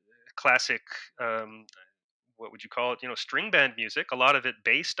uh, classic, um, what would you call it? String band music. A lot of it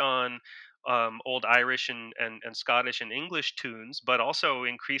based on old Irish and Scottish and English tunes, but also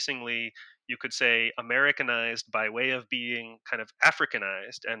increasingly, you could say, Americanized by way of being kind of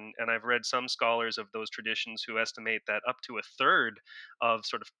Africanized. And I've read some scholars of those traditions who estimate that up to a third of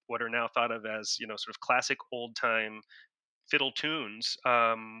sort of what are now thought of as sort of classic old time fiddle tunes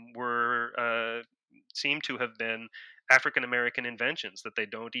were seem to have been African American inventions, that they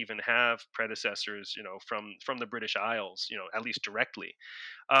don't even have predecessors, from the British Isles, at least directly.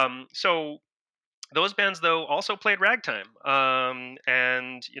 So those bands, though, also played ragtime,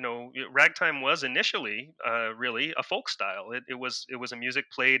 and ragtime was initially really a folk style. It was a music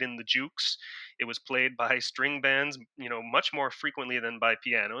played in the jukes. It was played by string bands, much more frequently than by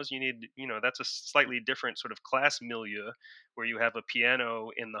pianos. That's a slightly different sort of class milieu, where you have a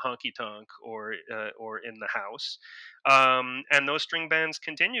piano in the honky tonk or in the house. And those string bands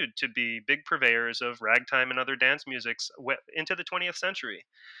continued to be big purveyors of ragtime and other dance musics into the 20th century.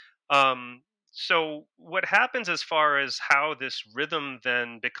 um, so what happens as far as how this rhythm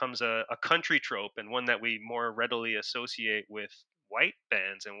then becomes a country trope, and one that we more readily associate with white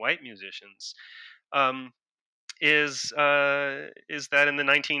bands and white musicians, um, is that in the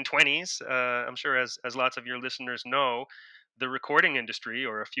 1920s, I'm sure as lots of your listeners know, the recording industry,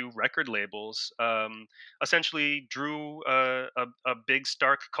 or a few record labels, essentially drew a big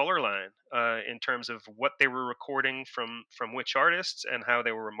stark color line in terms of what they were recording from which artists and how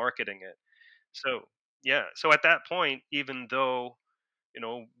they were marketing it. So yeah, so at that point, even though you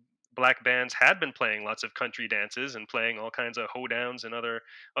know black bands had been playing lots of country dances and playing all kinds of hoedowns and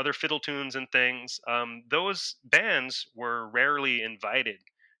other fiddle tunes and things, those bands were rarely invited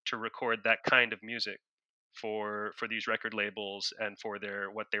to record that kind of music for these record labels, and for their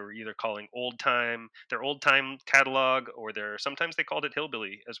what they were either calling their old time catalog, or their sometimes they called it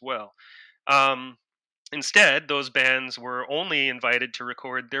hillbilly as well. Um, Instead, those bands were only invited to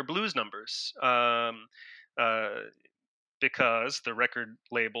record their blues numbers, uh, because the record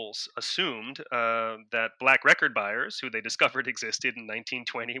labels assumed that black record buyers, who they discovered existed in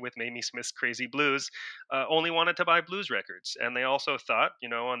 1920 with Mamie Smith's Crazy Blues, only wanted to buy blues records. And they also thought,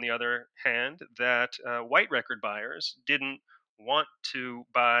 on the other hand, that white record buyers didn't want to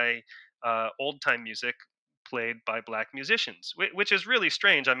buy old time music played by black musicians, which is really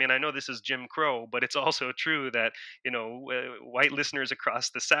strange. I mean, I know this is Jim Crow, but it's also true that white listeners across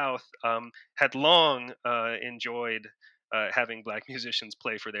the South had long enjoyed having black musicians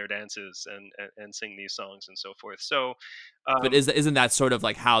play for their dances and sing these songs and so forth. So, But um, isn't that sort of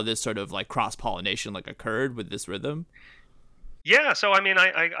like how this sort of like cross pollination like occurred with this rhythm? yeah. So, I mean,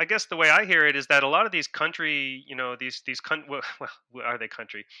 I guess the way I hear it is that a lot of these country, well, are they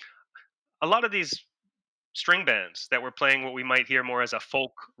country? A lot of these string bands that were playing what we might hear more as a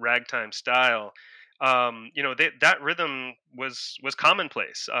folk ragtime style, that rhythm was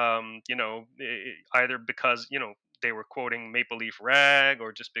commonplace. Either because they were quoting Maple Leaf Rag,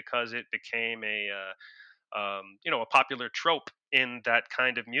 or just because it became a popular trope in that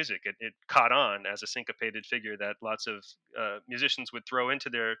kind of music. It caught on as a syncopated figure that lots of musicians would throw into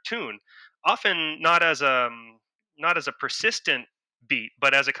their tune, often not as a persistent beat,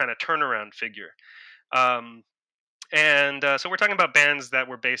 but as a kind of turnaround figure. Um, and so we're talking about bands that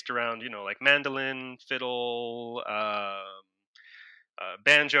were based around, like mandolin, fiddle,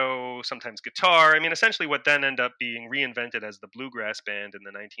 banjo, sometimes guitar. I mean, essentially what then ended up being reinvented as the bluegrass band in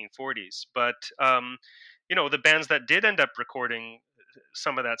the 1940s. But the bands that did end up recording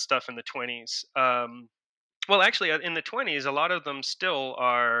some of that stuff in the 20s. Well, actually, in the 20s, a lot of them still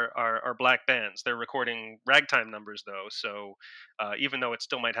are black bands. They're recording ragtime numbers, though. So even though it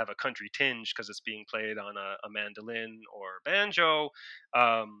still might have a country tinge because it's being played on a mandolin or banjo,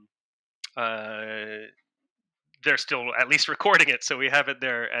 um, uh, they're still at least recording it, so we have it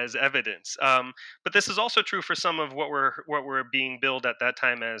there as evidence. But this is also true for some of what were being billed at that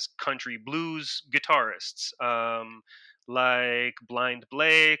time as country blues guitarists, like Blind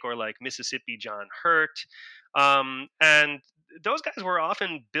Blake or like Mississippi John Hurt, and those guys were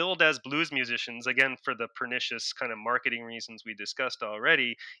often billed as blues musicians, again for the pernicious kind of marketing reasons we discussed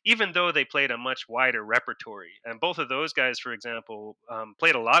already, even though they played a much wider repertory. And both of those guys, for example,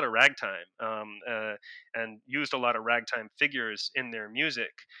 played a lot of ragtime, and used a lot of ragtime figures in their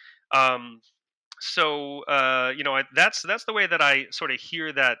music. Um, that's the way that I sort of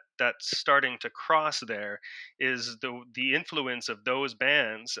hear that starting to cross there, is the influence of those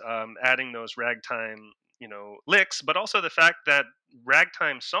bands, adding those ragtime licks, but also the fact that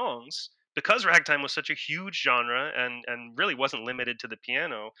ragtime songs, because ragtime was such a huge genre and really wasn't limited to the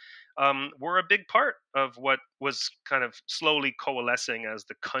piano, were a big part of what was kind of slowly coalescing as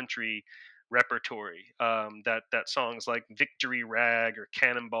the country repertory. That songs like Victory Rag or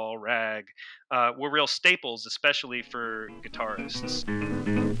Cannonball Rag were real staples, especially for guitarists.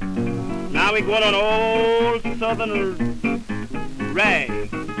 Now we going on old Southern rag.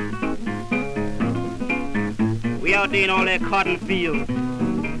 We out there in all that cotton fields,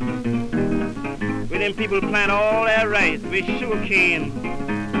 where them people plant all that rice with sugar cane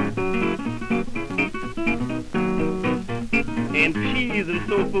and peas and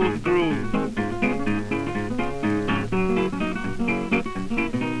so forth grow.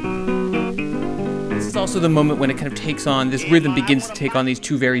 This is also the moment when it kind of takes on, this rhythm begins to take on these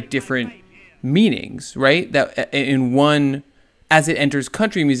two very different meanings, right? That in one, as it enters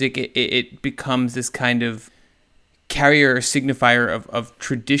country music, it becomes this kind of carrier or signifier of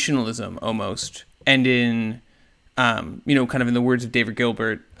traditionalism almost. And in, kind of in the words of David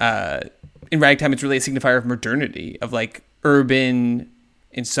Gilbert, in ragtime, it's really a signifier of modernity, of like urban,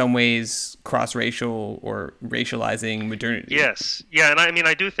 in some ways, cross-racial or racializing modernity. Yes. Yeah. And I mean,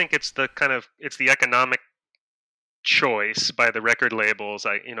 I do think it's the economic choice by the record labels,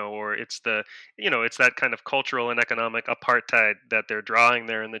 or it's it's that kind of cultural and economic apartheid that they're drawing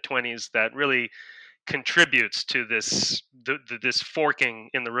there in the 20s that really contributes to this forking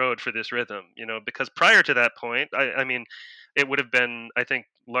in the road for this rhythm, because prior to that point, I mean, it would have been, I think,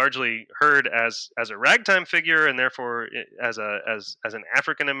 largely heard as a ragtime figure, and therefore as an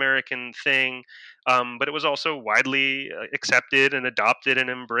African American thing, but it was also widely accepted and adopted and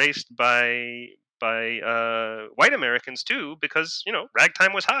embraced by white Americans too, because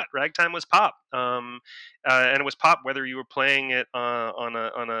ragtime was hot, ragtime was pop, and it was pop whether you were playing it on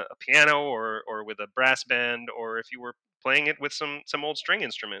a piano or with a brass band, or if you were playing it with some old string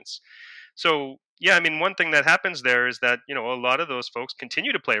instruments. So yeah, I mean, one thing that happens there is that a lot of those folks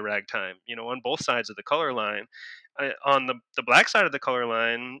continue to play ragtime, on both sides of the color line. On the black side of the color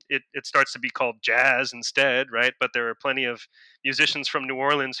line, it starts to be called jazz instead, right? But there are plenty of musicians from New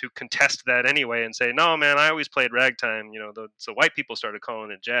Orleans who contest that anyway and say, no, man, I always played ragtime. So white people started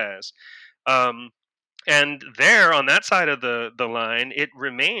calling it jazz. And there on that side of the line, it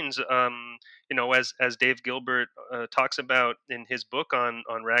remains, as Dave Gilbert talks about in his book on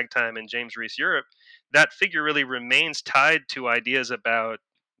ragtime and James Reese Europe, that figure really remains tied to ideas about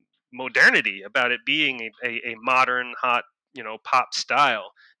modernity, about it being a modern, hot, pop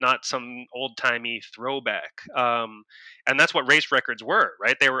style, not some old timey throwback. And that's what race records were,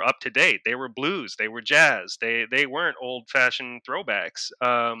 right? They were up to date. They were blues. They were jazz. They weren't old fashioned throwbacks.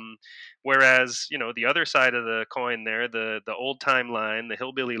 Whereas, the other side of the coin there, the old time line, the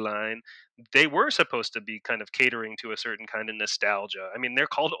hillbilly line, they were supposed to be kind of catering to a certain kind of nostalgia. I mean, they're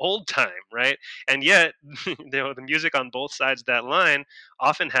called old time, right? And yet, the music on both sides of that line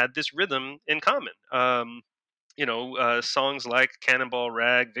often had this rhythm in common. Songs like Cannonball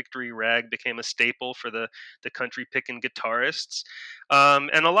Rag, Victory Rag became a staple for the country picking guitarists.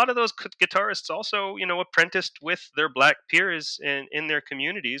 And a lot of those guitarists also, apprenticed with their black peers in their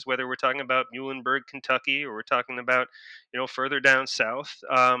communities, whether we're talking about Muhlenberg, Kentucky, or we're talking about, further down south.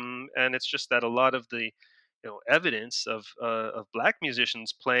 And it's just that a lot of the, evidence of black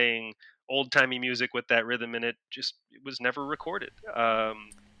musicians playing old timey music with that rhythm in it it was never recorded.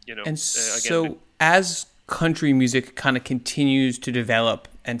 And so as country music kind of continues to develop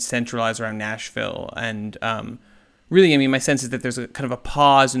and centralize around Nashville, and really, I mean, my sense is that there's a kind of a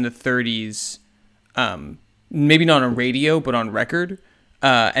pause in the 30s, maybe not on radio, but on record.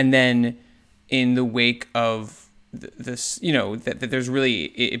 And then in the wake of this, that there's really,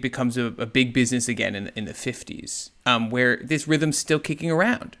 it becomes a big business again in the 50s, where this rhythm's still kicking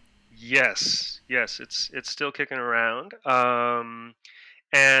around. Yes, it's still kicking around.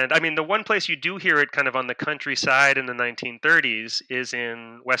 And I mean, the one place you do hear it kind of on the countryside in the 1930s is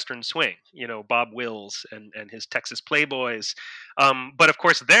in Western swing, Bob Wills and his Texas Playboys. But of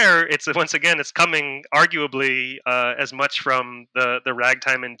course, there, once again, it's coming arguably as much from the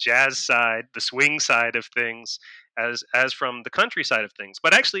ragtime and jazz side, the swing side of things, as from the country side of things.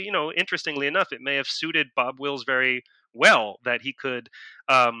 But actually, interestingly enough, it may have suited Bob Wills very well that he could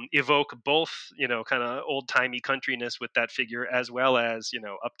evoke both, kind of old timey countryness with that figure, as well as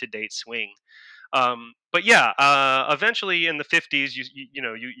up to date swing. But yeah, eventually in the 50s,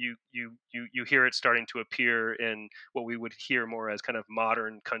 you hear it starting to appear in what we would hear more as kind of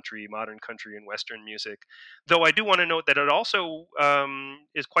modern country and Western music. Though I do want to note that it also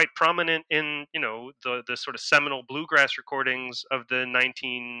is quite prominent in the sort of seminal bluegrass recordings of the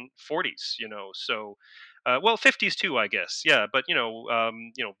 1940s. So. Well, 50s too, I guess. Yeah, but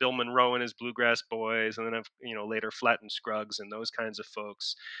Bill Monroe and his Bluegrass Boys, and then later Flatt and Scruggs and those kinds of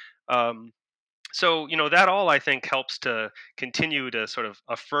folks. So that all, I think, helps to continue to sort of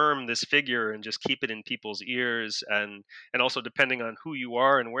affirm this figure and just keep it in people's ears, and also depending on who you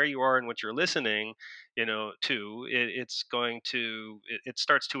are and where you are and what you're listening, to, it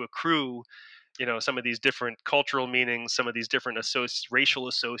starts to accrue some of these different cultural meanings, some of these different racial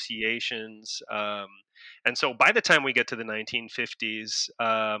associations. And so by the time we get to the 1950s,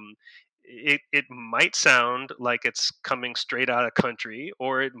 it might sound like it's coming straight out of country,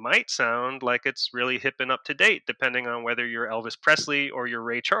 or it might sound like it's really hip and up to date, depending on whether you're Elvis Presley or you're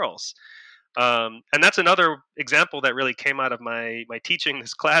Ray Charles. And that's another example that really came out of my teaching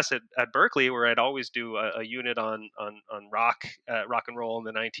this class at Berkeley, where I'd always do a unit on rock and roll in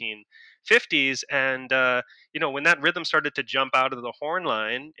the 1950s. And when that rhythm started to jump out of the horn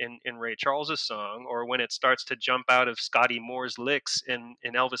line in Ray Charles's song, or when it starts to jump out of Scotty Moore's licks in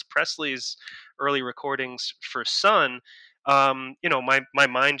Elvis Presley's early recordings for Sun, my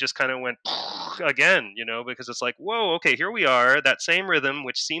mind just kind of went again, because it's like, whoa, okay, here we are, that same rhythm,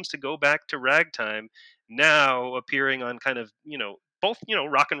 which seems to go back to ragtime, now appearing on kind of, both,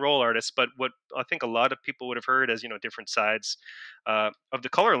 rock and roll artists, but what I think a lot of people would have heard as, different sides of the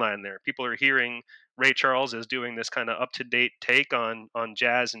color line there. People are hearing Ray Charles is doing this kind of up-to-date take on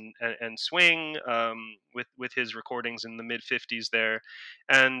jazz and swing with his recordings in the mid-50s there.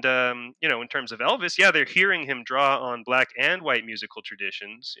 And, in terms of Elvis, yeah, they're hearing him draw on black and white musical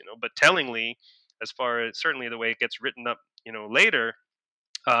traditions, but tellingly, as far as certainly the way it gets written up, later,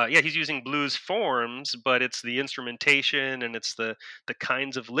 he's using blues forms, but it's the instrumentation and it's the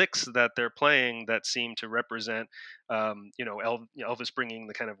kinds of licks that they're playing that seem to represent, Elvis bringing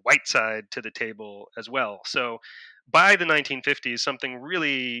the kind of white side to the table as well. So by the 1950s, something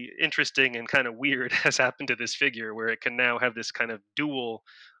really interesting and kind of weird has happened to this figure, where it can now have this kind of dual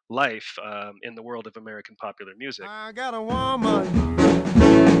life in the world of American popular music. I got a woman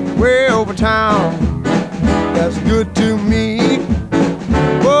way over town that's good to me.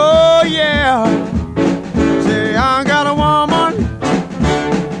 Oh yeah, say I got a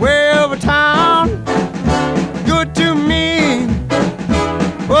woman way over town, good to me.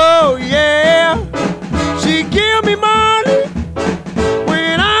 Oh yeah, she give me money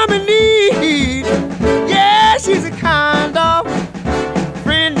when I'm in need. Yeah, she's a kind of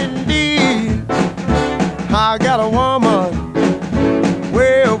friend indeed. I got a woman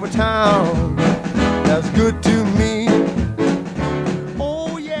way over town that's good to me.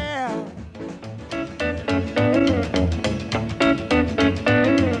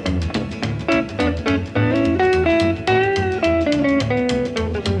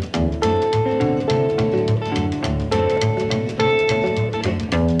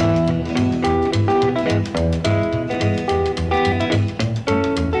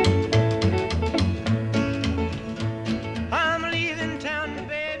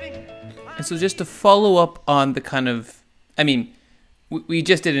 So just to follow up on the kind of, I mean, we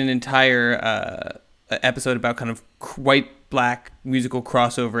just did an entire episode about kind of white-black musical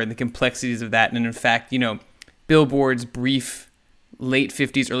crossover and the complexities of that. And in fact, Billboard's brief late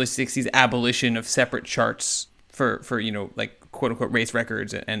 50s, early 60s abolition of separate charts for like quote-unquote race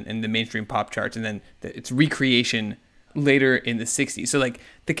records and the mainstream pop charts, and then its recreation later in the 60s. So like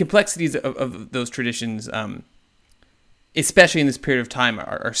the complexities of those traditions, especially in this period of time,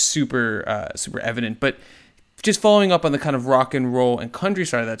 are super evident. But just following up on the kind of rock and roll and country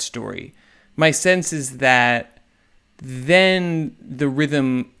side of that story, my sense is that then the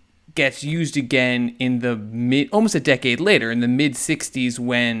rhythm gets used again in almost a decade later, in the mid 60s,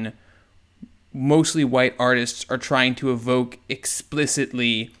 when mostly white artists are trying to evoke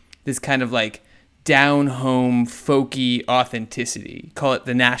explicitly this kind of like down home folky authenticity. Call it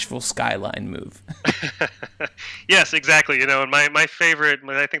the Nashville skyline move. Yes, exactly. You know, and my favorite,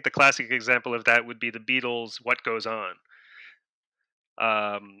 I think the classic example of that would be the Beatles' "What Goes On,"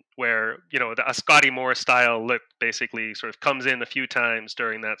 where you know a Scotty Moore style look basically sort of comes in a few times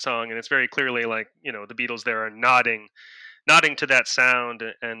during that song, and it's very clearly like you know the Beatles there are nodding to that sound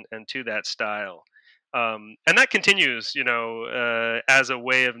and to that style. And that continues, you know, as a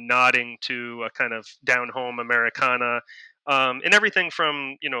way of nodding to a kind of down home Americana, and everything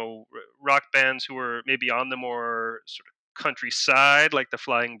from you know rock bands who were maybe on the more sort of countryside, like the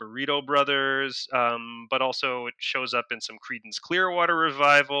Flying Burrito Brothers, but also it shows up in some Creedence Clearwater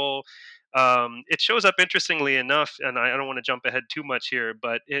Revival. It shows up interestingly enough, and I don't want to jump ahead too much here,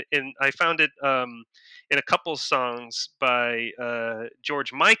 but I found it in a couple songs by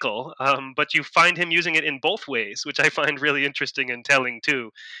George Michael, but you find him using it in both ways, which I find really interesting and telling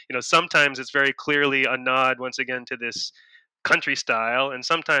too. You know, sometimes it's very clearly a nod once again to this country style, and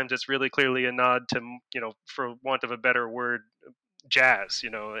sometimes it's really clearly a nod to you know, for want of a better word, jazz. You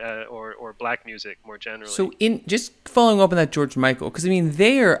know, or black music more generally. So in just following up on that George Michael, because I mean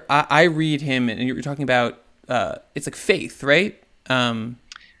there I read him and you're talking about it's like Faith, right?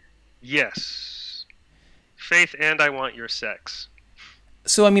 Yes, Faith and I Want Your Sex.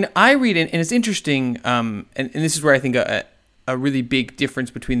 So I mean I read it and it's interesting, and this is where I think a really big difference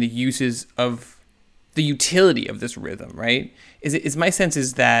between the uses of the utility of this rhythm, right? Is my sense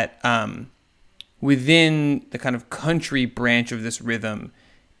is that within the kind of country branch of this rhythm,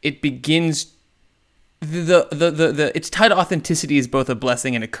 it begins the its tied authenticity is both a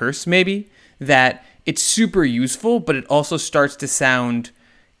blessing and a curse, maybe, that it's super useful, but it also starts to sound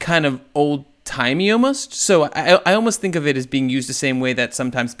kind of old timey almost. So I almost think of it as being used the same way that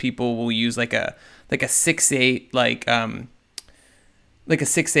sometimes people will use like a 6/8 like a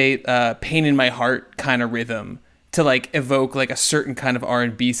 6/8 pain in my heart kind of rhythm to like evoke like a certain kind of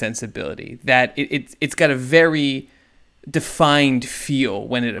R&B sensibility, that it's got a very defined feel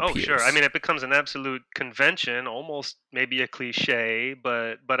when it appears. Oh, sure. I mean, it becomes an absolute convention, almost maybe a cliche,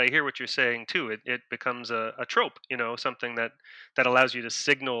 but I hear what you're saying too. It becomes a trope, you know, something that allows you to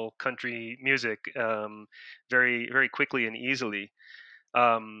signal country music very very quickly and easily.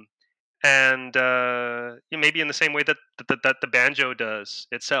 Um, and maybe in the same way that the banjo does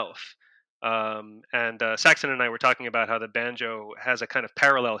itself. And Saxon and I were talking about how the banjo has a kind of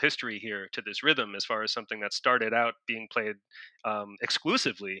parallel history here to this rhythm, as far as something that started out being played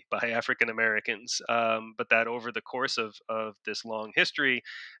exclusively by African Americans, but that over the course of this long history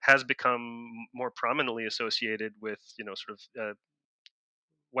has become more prominently associated with, you know, sort of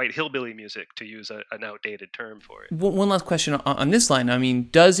white hillbilly music, to use an outdated term for it. One last question on this line. I mean,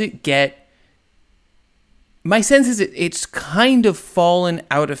 does it get... My sense is it's kind of fallen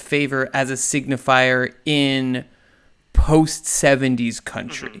out of favor as a signifier in post-70s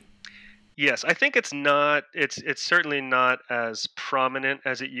country. Mm-hmm. Yes, I think it's not. It's certainly not as prominent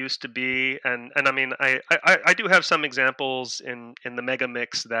as it used to be, and I mean, I do have some examples in the mega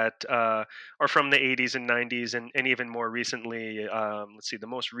mix that are from the 80s and 90s, and even more recently. Let's see, the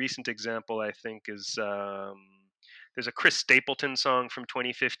most recent example I think is. There's a Chris Stapleton song from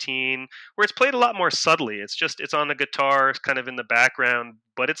 2015 where it's played a lot more subtly. It's on the guitar, it's kind of in the background,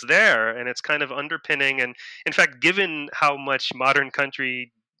 but it's there and it's kind of underpinning. And in fact, given how much modern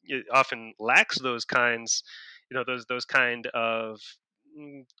country it often lacks those kinds, you know, those kind of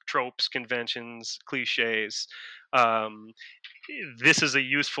tropes, conventions, cliches. Um, this is a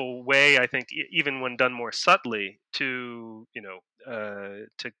useful way, I think, even when done more subtly, to you know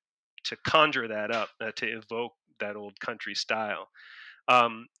to conjure that up, to evoke that old country style.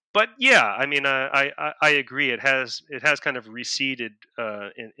 But yeah, I mean, I agree. It has kind of receded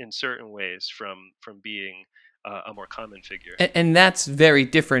in certain ways from being a more common figure. And that's very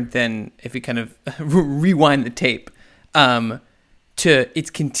different than if we kind of rewind the tape to its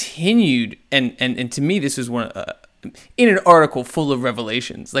continued. And to me, this is one in an article full of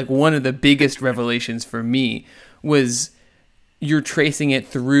revelations. Like one of the biggest revelations for me was you're tracing it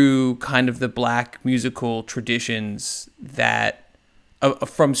through kind of the black musical traditions that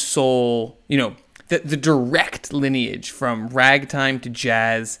from soul, you know, the direct lineage from ragtime to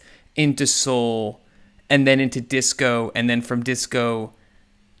jazz into soul and then into disco, and then from disco,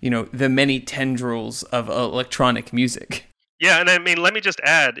 you know, the many tendrils of electronic music. Yeah, and I mean, let me just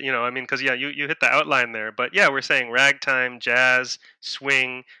add, you know, I mean, because yeah, you hit the outline there, but yeah, we're saying ragtime, jazz,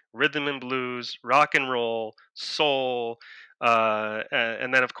 swing, rhythm and blues, rock and roll, soul,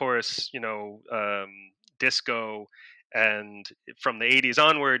 and then of course, you know, disco, and from the '80s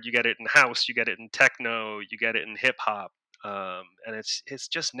onward, you get it in house, you get it in techno, you get it in hip hop, and it's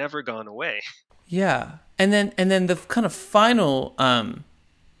just never gone away. Yeah. And then the kind of final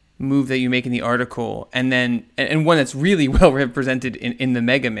move that you make in the article, and one that's really well represented in the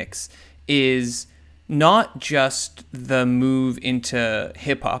mega mix, is not just the move into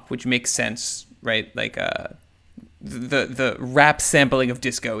hip hop, which makes sense, right? Like the rap sampling of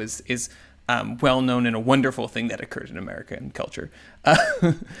disco is well known and a wonderful thing that occurs in American culture.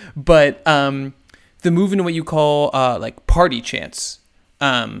 But the move into what you call like party chants,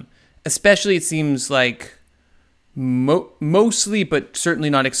 especially it seems like mostly, but certainly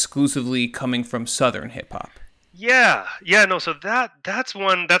not exclusively, coming from Southern hip hop. Yeah, no. So that's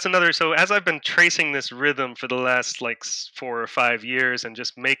another. So as I've been tracing this rhythm for the last like 4 or 5 years and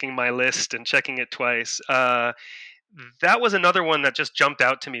just making my list and checking it twice, that was another one that just jumped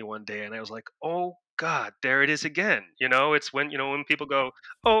out to me one day, and I was like, oh God, there it is again. It's when people go,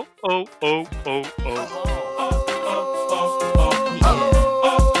 oh, oh, oh, oh, oh.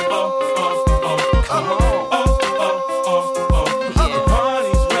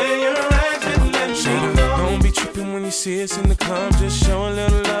 See us in the club, just show a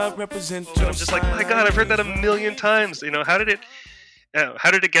little love, represent. I'm just like, my God, I've heard that a million times. How did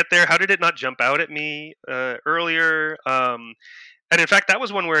it get there? How did it not jump out at me earlier? And in fact, that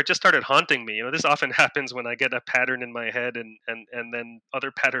was one where it just started haunting me. This often happens when I get a pattern in my head, and then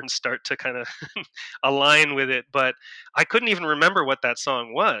other patterns start to kind of align with it. But I couldn't even remember what that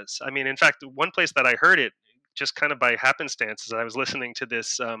song was. I mean, in fact, one place that I heard it, just kind of by happenstance, is I was listening to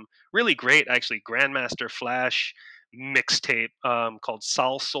this really great, actually, Grandmaster Flash mixtape called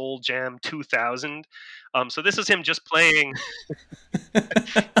Sol Soul Jam 2000. So this is him just playing.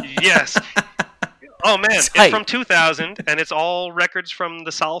 Yes. Oh man, it's from 2000, and it's all records from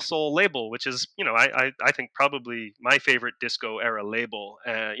the Sol Soul label, which is, I think probably my favorite disco era label.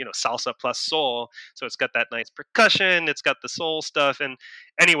 Salsa plus soul. So it's got that nice percussion, it's got the soul stuff, and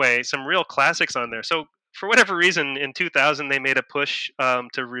anyway, some real classics on there. So for whatever reason, in 2000, they made a push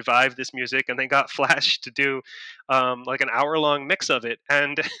to revive this music, and they got Flash to do like an hour-long mix of it.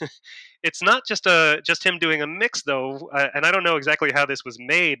 And it's not just him doing a mix, though. And I don't know exactly how this was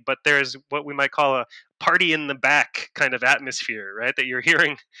made, but there's what we might call a party in the back kind of atmosphere, right? That you're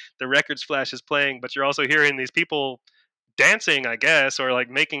hearing the records Flash is playing, but you're also hearing these people dancing, I guess, or like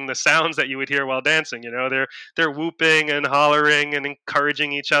making the sounds that you would hear while dancing. They're whooping and hollering and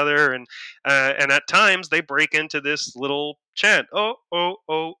encouraging each other, and at times they break into this little chant, oh, oh,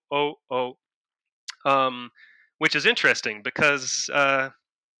 oh, oh, oh, which is interesting because I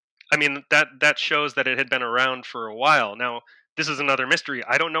mean that shows that it had been around for a while. Now, this is another mystery.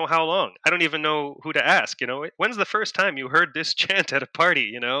 I don't know how long. I don't even know who to ask. When's the first time you heard this chant at a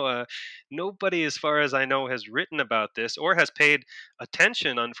party? Nobody, as far as I know, has written about this or has paid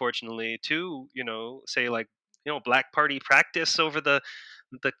attention, unfortunately, to say like black party practice over the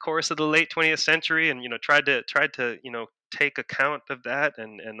course of the late 20th century, and tried to take account of that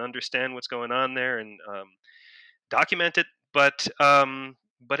and understand what's going on there and document it.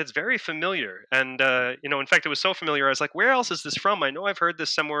 But it's very familiar, and in fact, it was so familiar. I was like, "Where else is this from? I know I've heard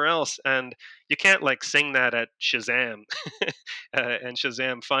this somewhere else." And you can't like sing that at Shazam, and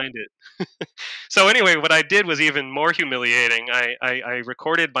Shazam find it. So anyway, what I did was even more humiliating. I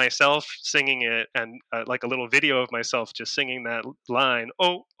recorded myself singing it, and like a little video of myself just singing that line,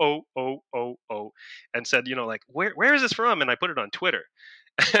 "Oh, oh, oh, oh, oh," and said, like, "Where is this from?" And I put it on Twitter,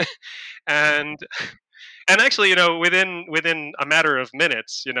 and. And actually, within a matter of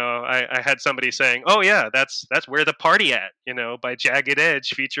minutes, I had somebody saying, "Oh yeah, that's Where the Party At," by Jagged Edge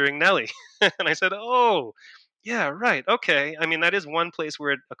featuring Nelly. And I said, "Oh, yeah, right, okay." I mean, that is one place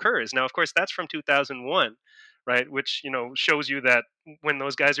where it occurs. Now, of course, that's from 2001, right? Which shows you that when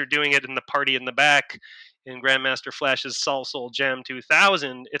those guys are doing it in the party in the back in Grandmaster Flash's Sol Soul Jam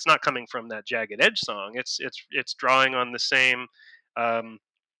 2000, it's not coming from that Jagged Edge song. It's drawing on the same.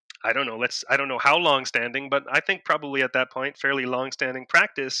 I don't know how long-standing, but I think probably at that point, fairly long-standing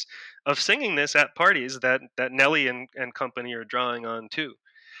practice of singing this at parties that Nelly and company are drawing on too.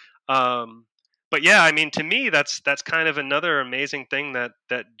 But yeah, I mean, to me, that's kind of another amazing thing that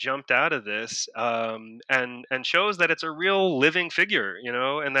jumped out of this, and shows that it's a real living figure,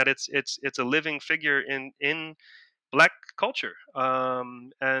 and that it's a living figure in Black culture.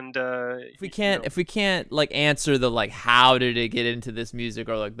 If we can't like answer the like how did it get into this music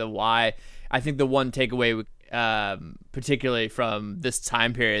or like the why, I think the one takeaway particularly from this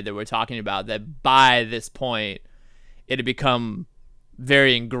time period that we're talking about, that by this point it had become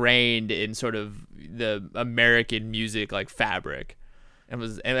very ingrained in sort of the American music like fabric, and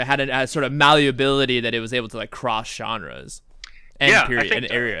it had a sort of malleability that it was able to like cross genres and Yeah, period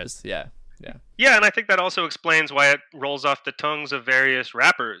and areas. Yeah. Yeah, and I think that also explains why it rolls off the tongues of various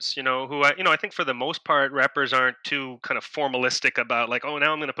rappers, who I think for the most part, rappers aren't too kind of formalistic about like, oh,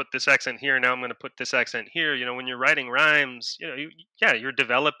 now I'm going to put this accent here, now I'm going to put this accent here. When you're writing rhymes, you're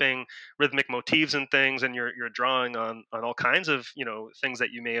developing rhythmic motifs and things, and you're drawing on all kinds of, things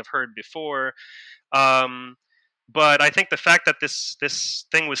that you may have heard before. But I think the fact that this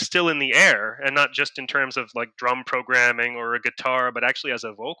thing was still in the air, and not just in terms of like drum programming or a guitar, but actually as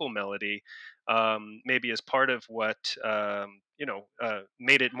a vocal melody, maybe as part of what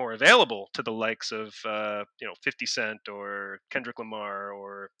made it more available to the likes of 50 Cent or Kendrick Lamar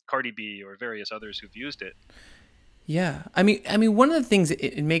or Cardi B or various others who've used it. Yeah, I mean, one of the things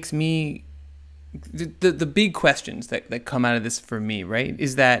it makes me the big questions that come out of this for me, right,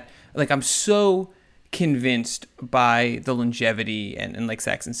 is that like I'm so convinced by the longevity and like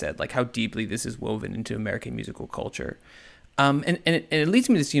Saxon said, like how deeply this is woven into American musical culture. And it leads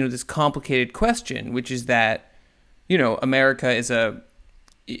me to this, this complicated question, which is that, America is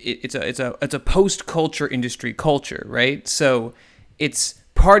it's a post-culture industry culture, right? So it's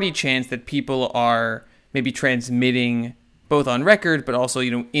party chants that people are maybe transmitting both on record, but also,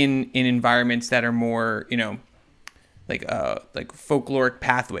 in environments that are more, like folkloric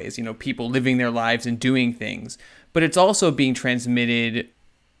pathways, people living their lives and doing things. But it's also being transmitted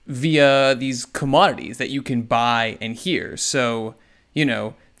via these commodities that you can buy and hear. So,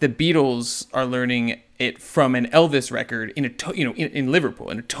 the Beatles are learning it from an Elvis record in in Liverpool,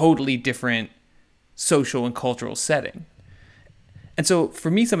 in a totally different social and cultural setting. And so for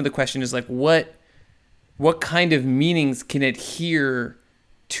me, some of the question is like, what kind of meanings can adhere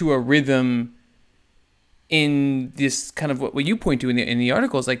to a rhythm in this kind of what you point to in the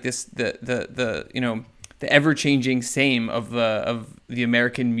articles, like this the ever-changing same of the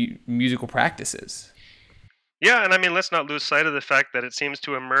American musical practices. Yeah, and I mean, let's not lose sight of the fact that it seems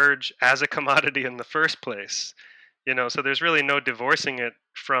to emerge as a commodity in the first place. So there's really no divorcing it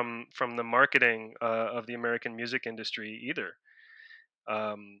from the marketing of the American music industry either.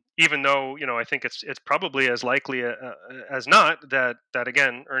 Even though I think it's probably as likely as not that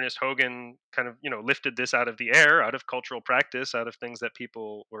again Ernest Hogan kind of lifted this out of the air, out of cultural practice, out of things that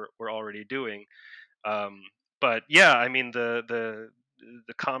people were already doing. But yeah, I mean the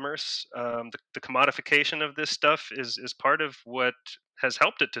commerce, the commodification of this stuff is part of what has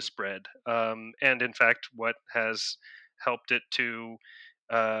helped it to spread, and in fact what has helped it to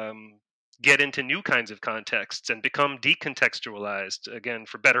get into new kinds of contexts and become decontextualized, again,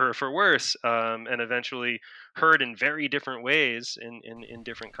 for better or for worse, and eventually heard in very different ways in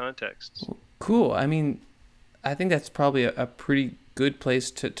different contexts. Cool. I mean, I think that's probably a pretty good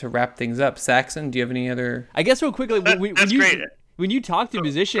place to wrap things up. Saxon, do you have any other? I guess real quickly, That's great. When you talk to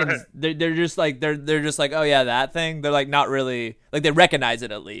musicians, they're just like oh yeah, that thing. They're like not really like, they recognize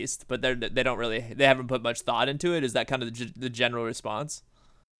it at least, but they haven't put much thought into it. Is that kind of the general response?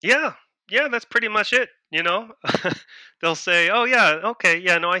 Yeah, that's pretty much it. They'll say, "Oh yeah, okay,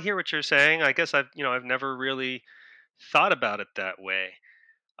 yeah, no, I hear what you're saying. I guess I've never really thought about it that way,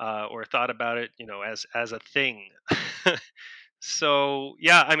 or thought about it, as a thing." So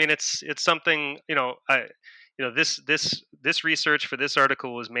yeah, I mean, it's something. This research for this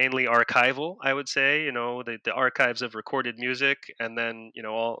article was mainly archival, I would say. The archives of recorded music, and then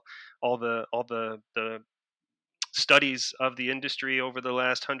all the studies of the industry over the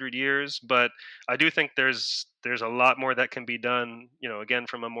last 100 years. But I do think there's a lot more that can be done, again,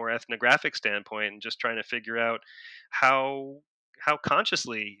 from a more ethnographic standpoint, and just trying to figure out how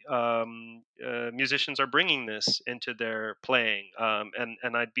consciously musicians are bringing this into their playing,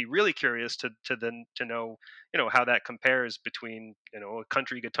 and I'd be really curious to know how that compares between a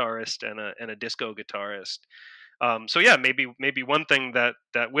country guitarist and a disco guitarist. So yeah, maybe one thing that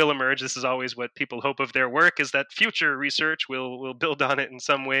will emerge. This is always what people hope of their work, is that future research will build on it in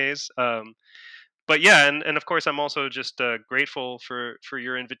some ways. But yeah, and of course, I'm also just grateful for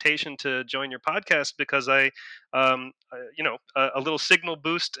your invitation to join your podcast, because a little signal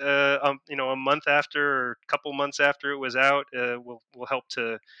boost, a month after, or a couple months after it was out, will help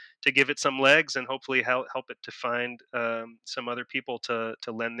to give it some legs, and hopefully help it to find some other people to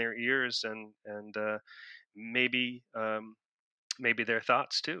lend their ears and maybe their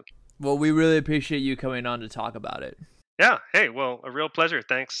thoughts too. Well, we really appreciate you coming on to talk about it. Yeah. Hey, well, a real pleasure.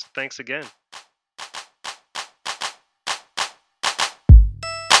 Thanks again.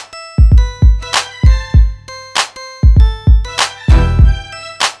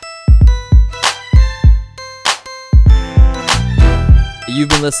 You've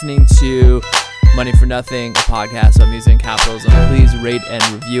been listening to Money for Nothing, a podcast about music and capitalism. Please rate and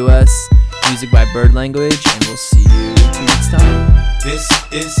review us. Music by Bird Language, and we'll see you next time. This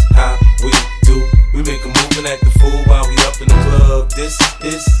is how we do. We make a move and act the fool while we up in the club. This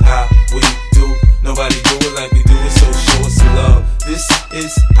is how we do. Nobody do it like we do it, so show us some love. This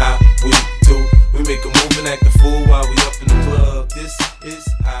is how we do. We make a move and act the fool